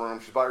hospital room.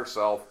 She's by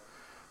herself,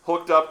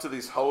 hooked up to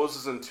these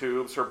hoses and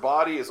tubes. Her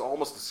body is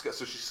almost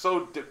so she's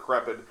so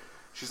decrepit.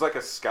 She's like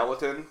a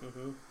skeleton.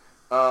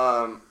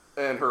 Mm-hmm.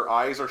 And her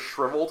eyes are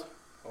shriveled.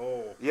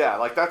 Oh. Yeah,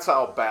 like that's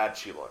how bad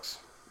she looks.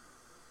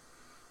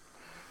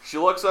 She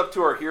looks up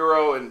to our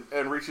hero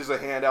and reaches a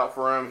hand out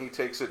for him. He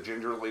takes it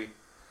gingerly.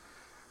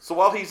 So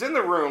while he's in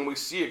the room, we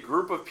see a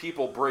group of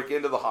people break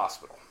into the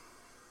hospital.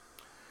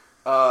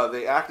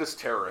 They act as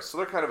terrorists, so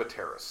they're kind of a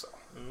terrorist cell.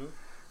 Mm-hmm.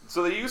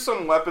 So they use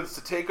some weapons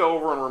to take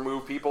over and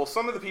remove people.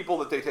 Some of the people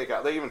that they take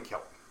out, they even kill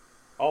them.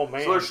 Oh,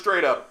 man. So they're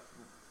straight up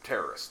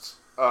terrorists.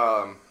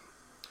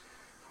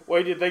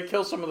 Wait, did they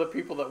kill some of the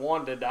people that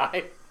wanted to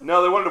die?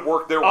 No, they wanted to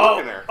work. They were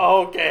working there.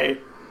 Okay.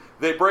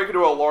 They break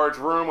into a large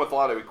room with a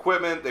lot of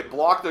equipment. They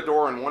block the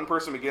door, and one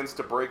person begins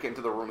to break into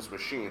the room's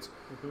machines.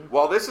 Mm-hmm.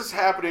 While this is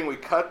happening, we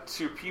cut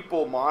to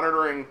people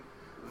monitoring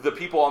the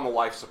people on the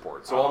life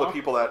support. So all the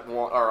people that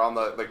are on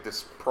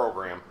this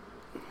program.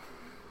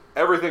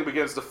 Everything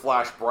begins to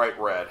flash bright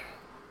red,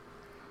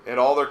 and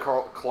all their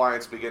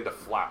clients begin to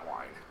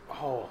flatline.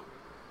 Oh.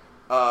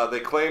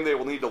 They claim they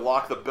will need to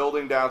lock the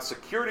building down.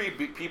 Security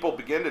people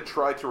begin to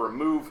try to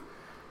remove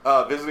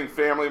visiting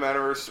family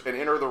members and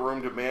enter the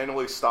room to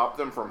manually stop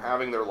them from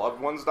having their loved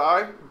ones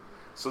die.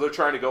 So they're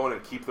trying to go in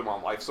and keep them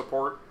on life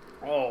support.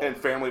 Oh. And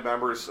family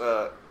members,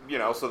 so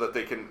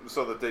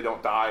that they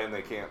don't die and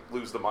they can't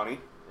lose the money.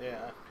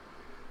 Yeah.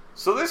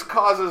 So this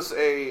causes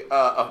a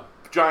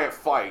giant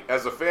fight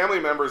as the family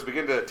members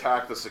begin to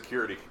attack the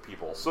security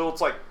people. So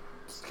it's like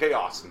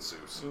chaos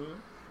ensues. Mm-hmm.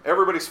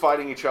 Everybody's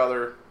fighting each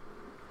other.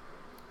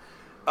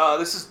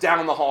 This is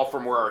down the hall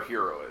from where our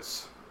hero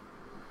is.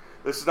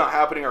 This is not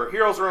happening in our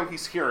hero's room.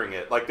 He's hearing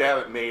it. Like, they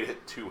haven't made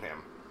it to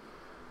him.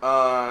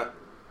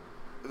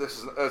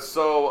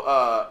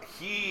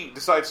 He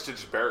decides to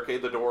just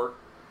barricade the door.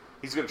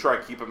 He's going to try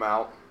and keep him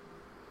out.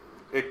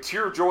 A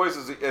tear of joy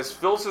as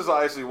fills his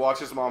eyes as he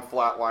watches mom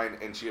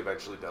flatline, and she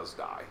eventually does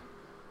die.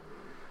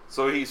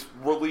 So he's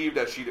relieved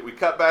as we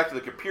cut back to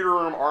the computer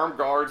room. Armed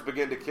guards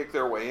begin to kick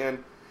their way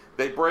in.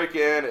 They break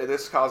in, and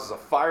this causes a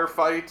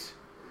firefight.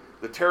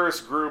 The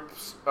terrorist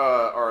groups,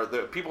 or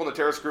the people in the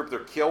terrorist group, they're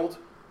killed.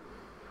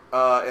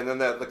 And then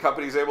the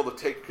company's able to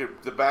take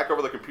back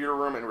over the computer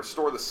room and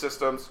restore the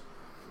systems.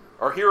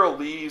 Our hero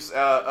leaves,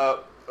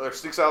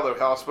 sneaks out of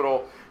the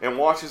hospital and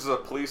watches the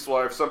police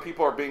wife. Some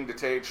people are being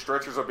detained,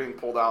 stretchers are being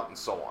pulled out, and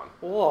so on.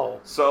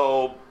 Whoa.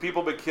 So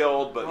people have been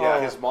killed, but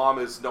yeah, his mom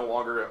is no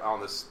longer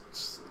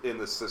in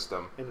this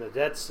system. In the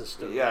dead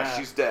system. Yeah,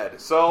 she's dead.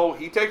 So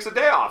he takes a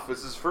day off.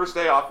 It's his first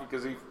day off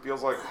because he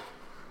feels like,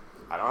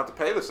 I don't have to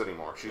pay this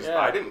anymore.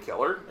 I didn't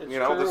kill her. It's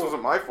true. This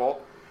wasn't my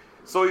fault.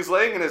 So he's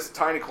laying in his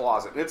tiny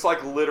closet, and it's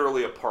like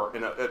literally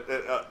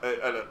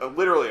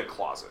literally a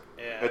closet,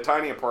 a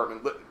tiny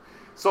apartment.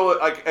 So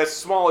like as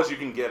small as you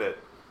can get it,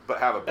 but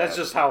have a bed. That's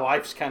just how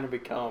life's kind of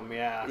become.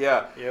 Yeah.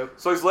 Yeah. Yep.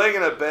 So he's laying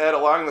in a bed,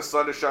 allowing the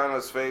sun to shine on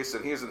his face,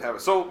 and he doesn't have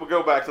it. So we'll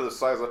go back to the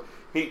size of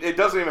it.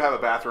 Doesn't even have a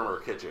bathroom or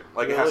a kitchen.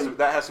 Like really?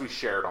 that has to be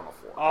shared on the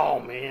floor. Oh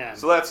man.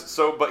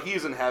 But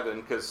he's in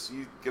heaven because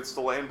he gets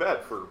to lay in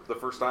bed for the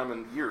first time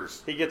in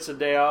years. He gets a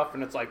day off,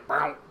 and it's like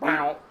bow,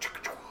 bow.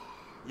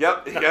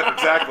 Yep,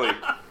 exactly.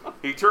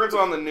 He turns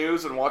on the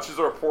news and watches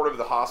a report of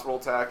the hospital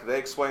attack. They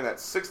explain that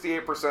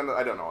 68%,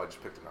 I don't know, I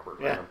just picked a number.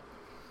 Yeah.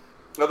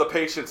 Of the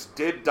patients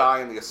did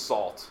die in the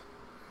assault.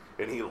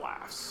 And he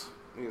laughs.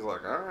 He's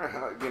like, all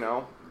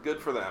right,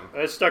 good for them.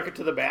 They stuck it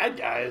to the bad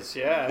guys,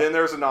 yeah. Then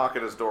there's a knock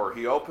at his door.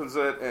 He opens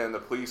it, and the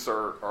police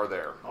are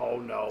there. Oh,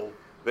 no.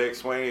 They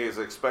explain he is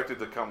expected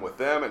to come with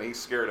them, and he's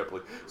scared of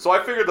police. So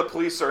I figured the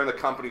police are in the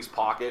company's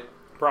pocket.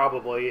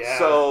 Probably, yeah.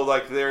 So,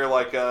 like, they're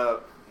like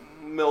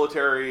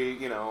military,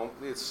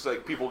 it's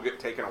like people get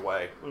taken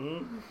away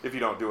if you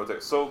don't do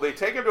it. So they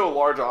take him to a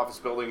large office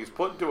building. He's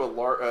put into a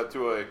large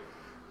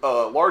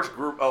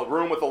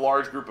room with a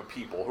large group of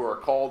people who are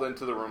called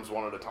into the rooms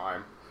one at a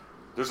time.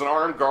 There's an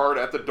armed guard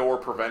at the door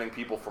preventing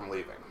people from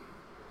leaving.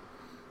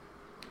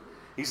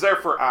 He's there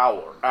for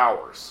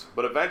hours,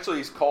 but eventually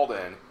he's called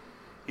in.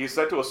 He's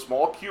sent to a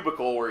small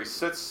cubicle where he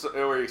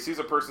sees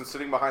a person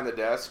sitting behind the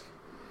desk.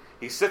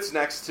 He sits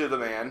next to the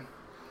man.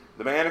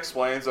 The man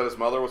explains that his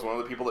mother was one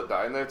of the people that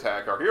died in the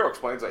attack. Our hero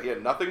explains that he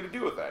had nothing to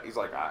do with that. He's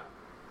like,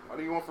 What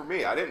do you want from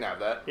me? I didn't have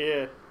that.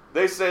 Yeah.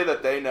 They say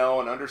that they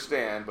know and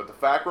understand, but the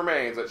fact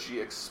remains that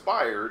she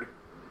expired.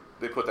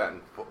 They put that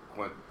in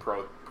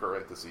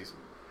parentheses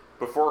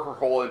before her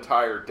whole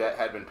entire debt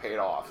had been paid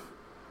off.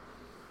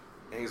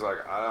 And he's like,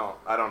 I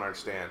don't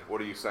understand.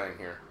 What are you saying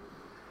here?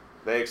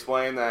 They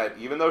explain that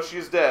even though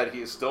she's dead,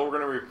 he is still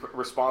going to be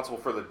responsible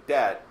for the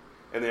debt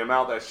and the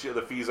amount that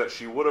the fees that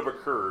she would have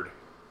incurred,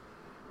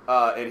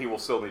 and he will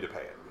still need to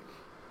pay it.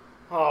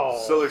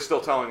 Oh. So they're still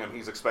telling him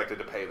he's expected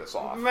to pay this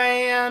off.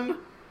 Man.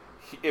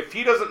 If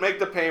he doesn't make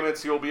the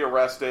payments, he will be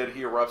arrested.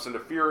 He erupts into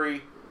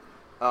fury,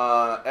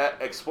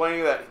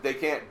 explaining that they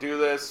can't do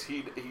this.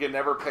 He can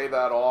never pay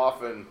that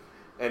off, and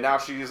now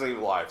she isn't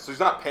even alive. So he's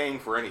not paying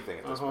for anything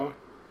at this point.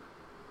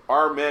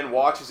 Our men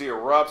watch as he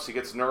erupts. He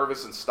gets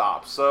nervous and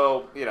stops.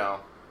 So,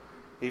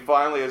 he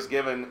finally is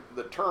given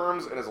the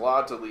terms and is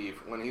allowed to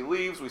leave. When he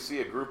leaves, we see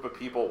a group of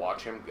people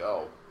watch him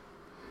go.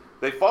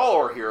 They follow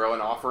our hero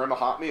and offer him a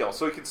hot meal,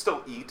 so he can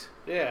still eat.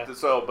 Yeah.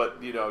 So,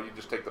 but, you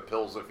just take the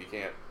pills if you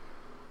can't.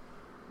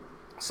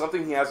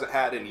 Something he hasn't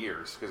had in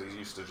years, because he's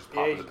used to just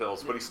popping the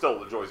pills, but he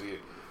still enjoys eating.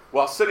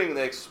 While sitting,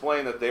 they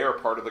explain that they are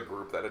part of the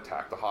group that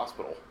attacked the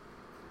hospital.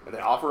 And they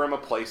offer him a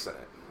place in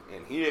it.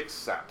 And he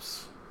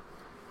accepts.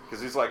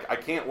 Because he's like, I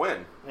can't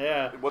win.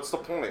 Yeah. What's the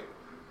point?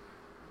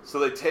 So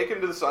they take him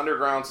to this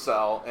underground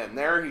cell, and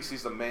there he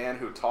sees the man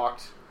who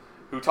talked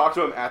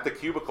to him at the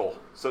cubicle.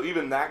 So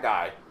even that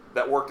guy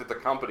that worked at the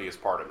company is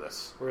part of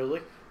this.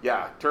 Really?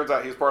 Yeah. Turns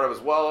out he's part of it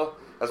as well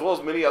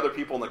as many other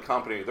people in the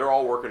company. They're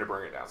all working to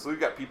bring it down. So we've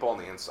got people on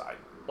the inside.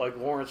 Like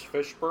Lawrence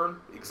Fishburne?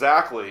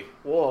 Exactly.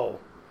 Whoa.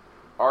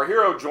 Our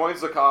hero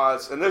joins the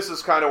cause, and this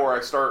is kind of where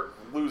I start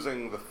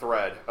losing the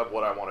thread of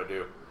what I want to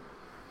do.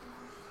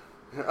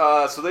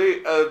 So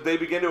they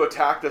begin to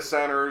attack the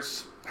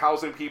centers,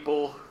 housing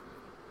people,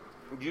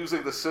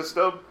 using the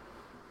system.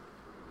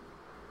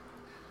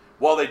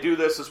 While they do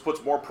this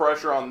puts more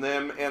pressure on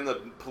them, and the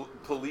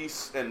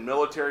police and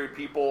military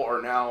people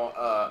are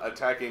now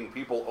attacking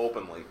people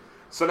openly.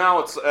 So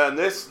now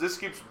this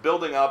keeps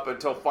building up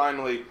until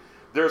finally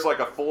there's like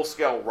a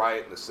full-scale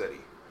riot in the city.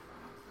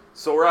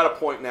 So we're at a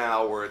point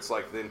now where it's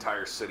like the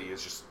entire city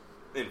is just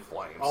in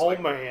flames. Oh,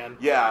 man.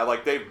 Yeah,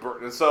 like they've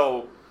burned. And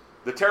so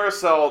the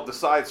terrorist cell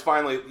decides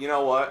finally, you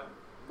know what?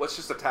 Let's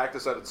just attack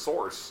this at its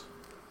source.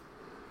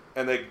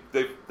 And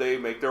they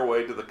make their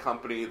way to the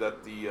company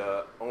that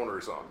the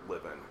owners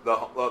live in,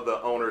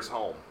 the owner's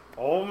home.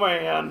 Oh,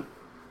 man.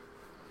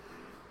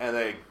 And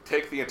they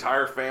take the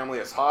entire family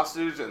as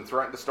hostage and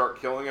threaten to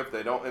start killing if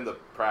they don't end the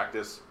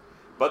practice.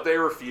 But they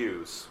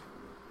refuse.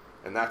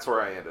 And that's where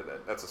I ended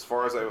it. That's as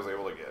far as I was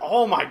able to get.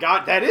 Oh, my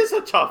God. That is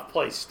a tough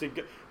place to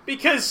go.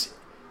 Because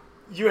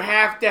you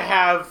have to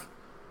have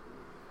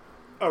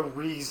a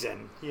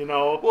reason,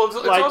 Well,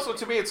 it's also,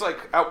 to me, it's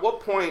like, at what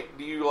point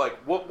do you, like,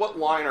 what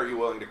line are you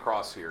willing to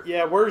cross here?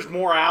 Yeah, where's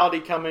morality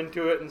come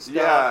into it and stuff?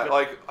 Yeah,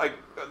 like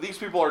these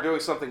people are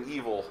doing something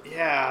evil.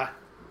 Yeah.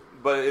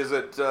 But is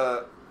it,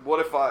 what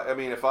if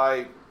if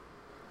I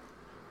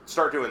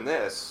start doing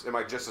this, am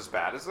I just as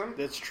bad as them?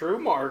 That's true,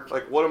 Mark.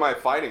 Like, what am I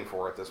fighting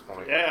for at this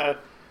point? Yeah.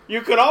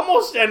 You could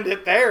almost end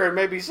it there, and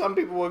maybe some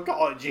people would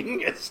call it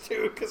genius,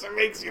 too, because it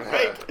makes you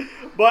think.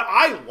 But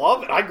I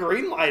love it. I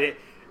greenlight it.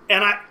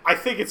 And I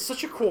think it's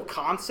such a cool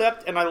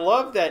concept, and I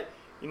love that,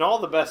 all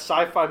the best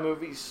sci-fi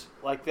movies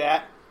like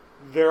that,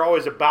 they're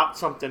always about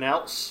something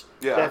else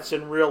that's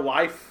in real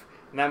life.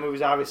 And that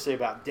movie's obviously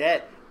about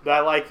debt, but I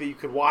like that you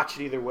could watch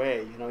it either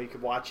way. You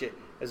could watch it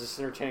as this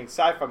entertaining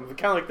sci-fi movie,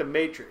 kind of like The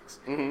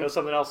Matrix. Mm-hmm.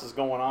 Something else is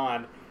going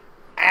on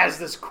as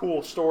this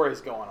cool story is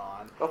going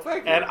on. Oh,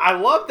 thank you. And I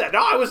love that. No,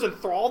 I was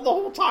enthralled the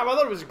whole time. I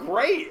thought it was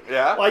great.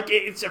 Yeah? Like,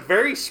 it's a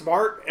very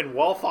smart and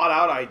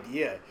well-thought-out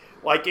idea.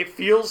 Like, it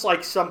feels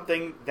like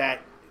something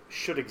that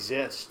should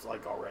exist,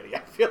 like, already. I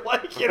feel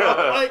like,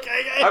 like...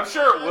 I'm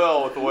sure it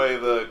will with the way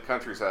the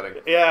country's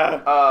heading.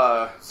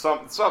 Yeah.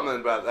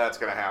 Something about that's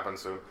going to happen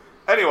soon.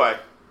 Anyway,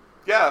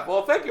 yeah,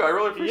 well, thank you. I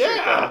really appreciate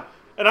that.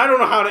 And I don't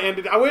know how to end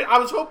it. I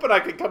was hoping I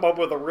could come up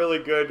with a really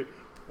good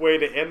way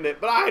to end it,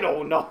 but I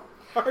don't know.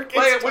 When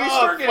you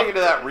start getting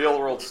into that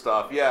real-world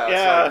stuff, it's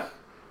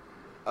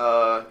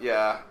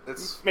like...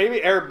 it's...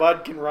 Maybe Air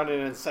Bud can run in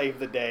and save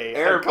the day.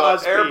 Air Bud,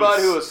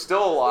 who is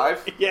still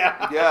alive.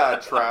 Yeah. Yeah,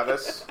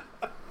 Travis.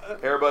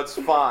 Air Bud's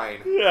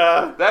fine.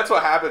 Yeah. That's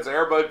what happens.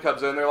 Air Bud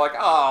comes in, they're like,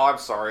 oh, I'm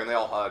sorry, and they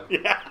all hug.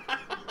 Yeah.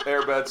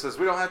 Air Bud says,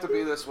 we don't have to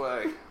be this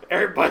way.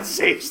 Air Bud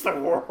saves the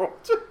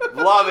world.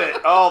 Love it.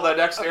 Oh, the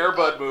next Air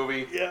Bud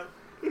movie. Yeah.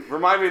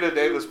 Remind me to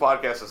name this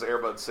podcast as Air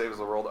Bud Saves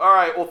the World. All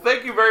right, well,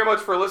 thank you very much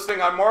for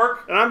listening. I'm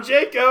Mark. And I'm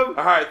Jacob.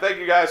 All right, thank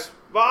you, guys.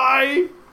 Bye.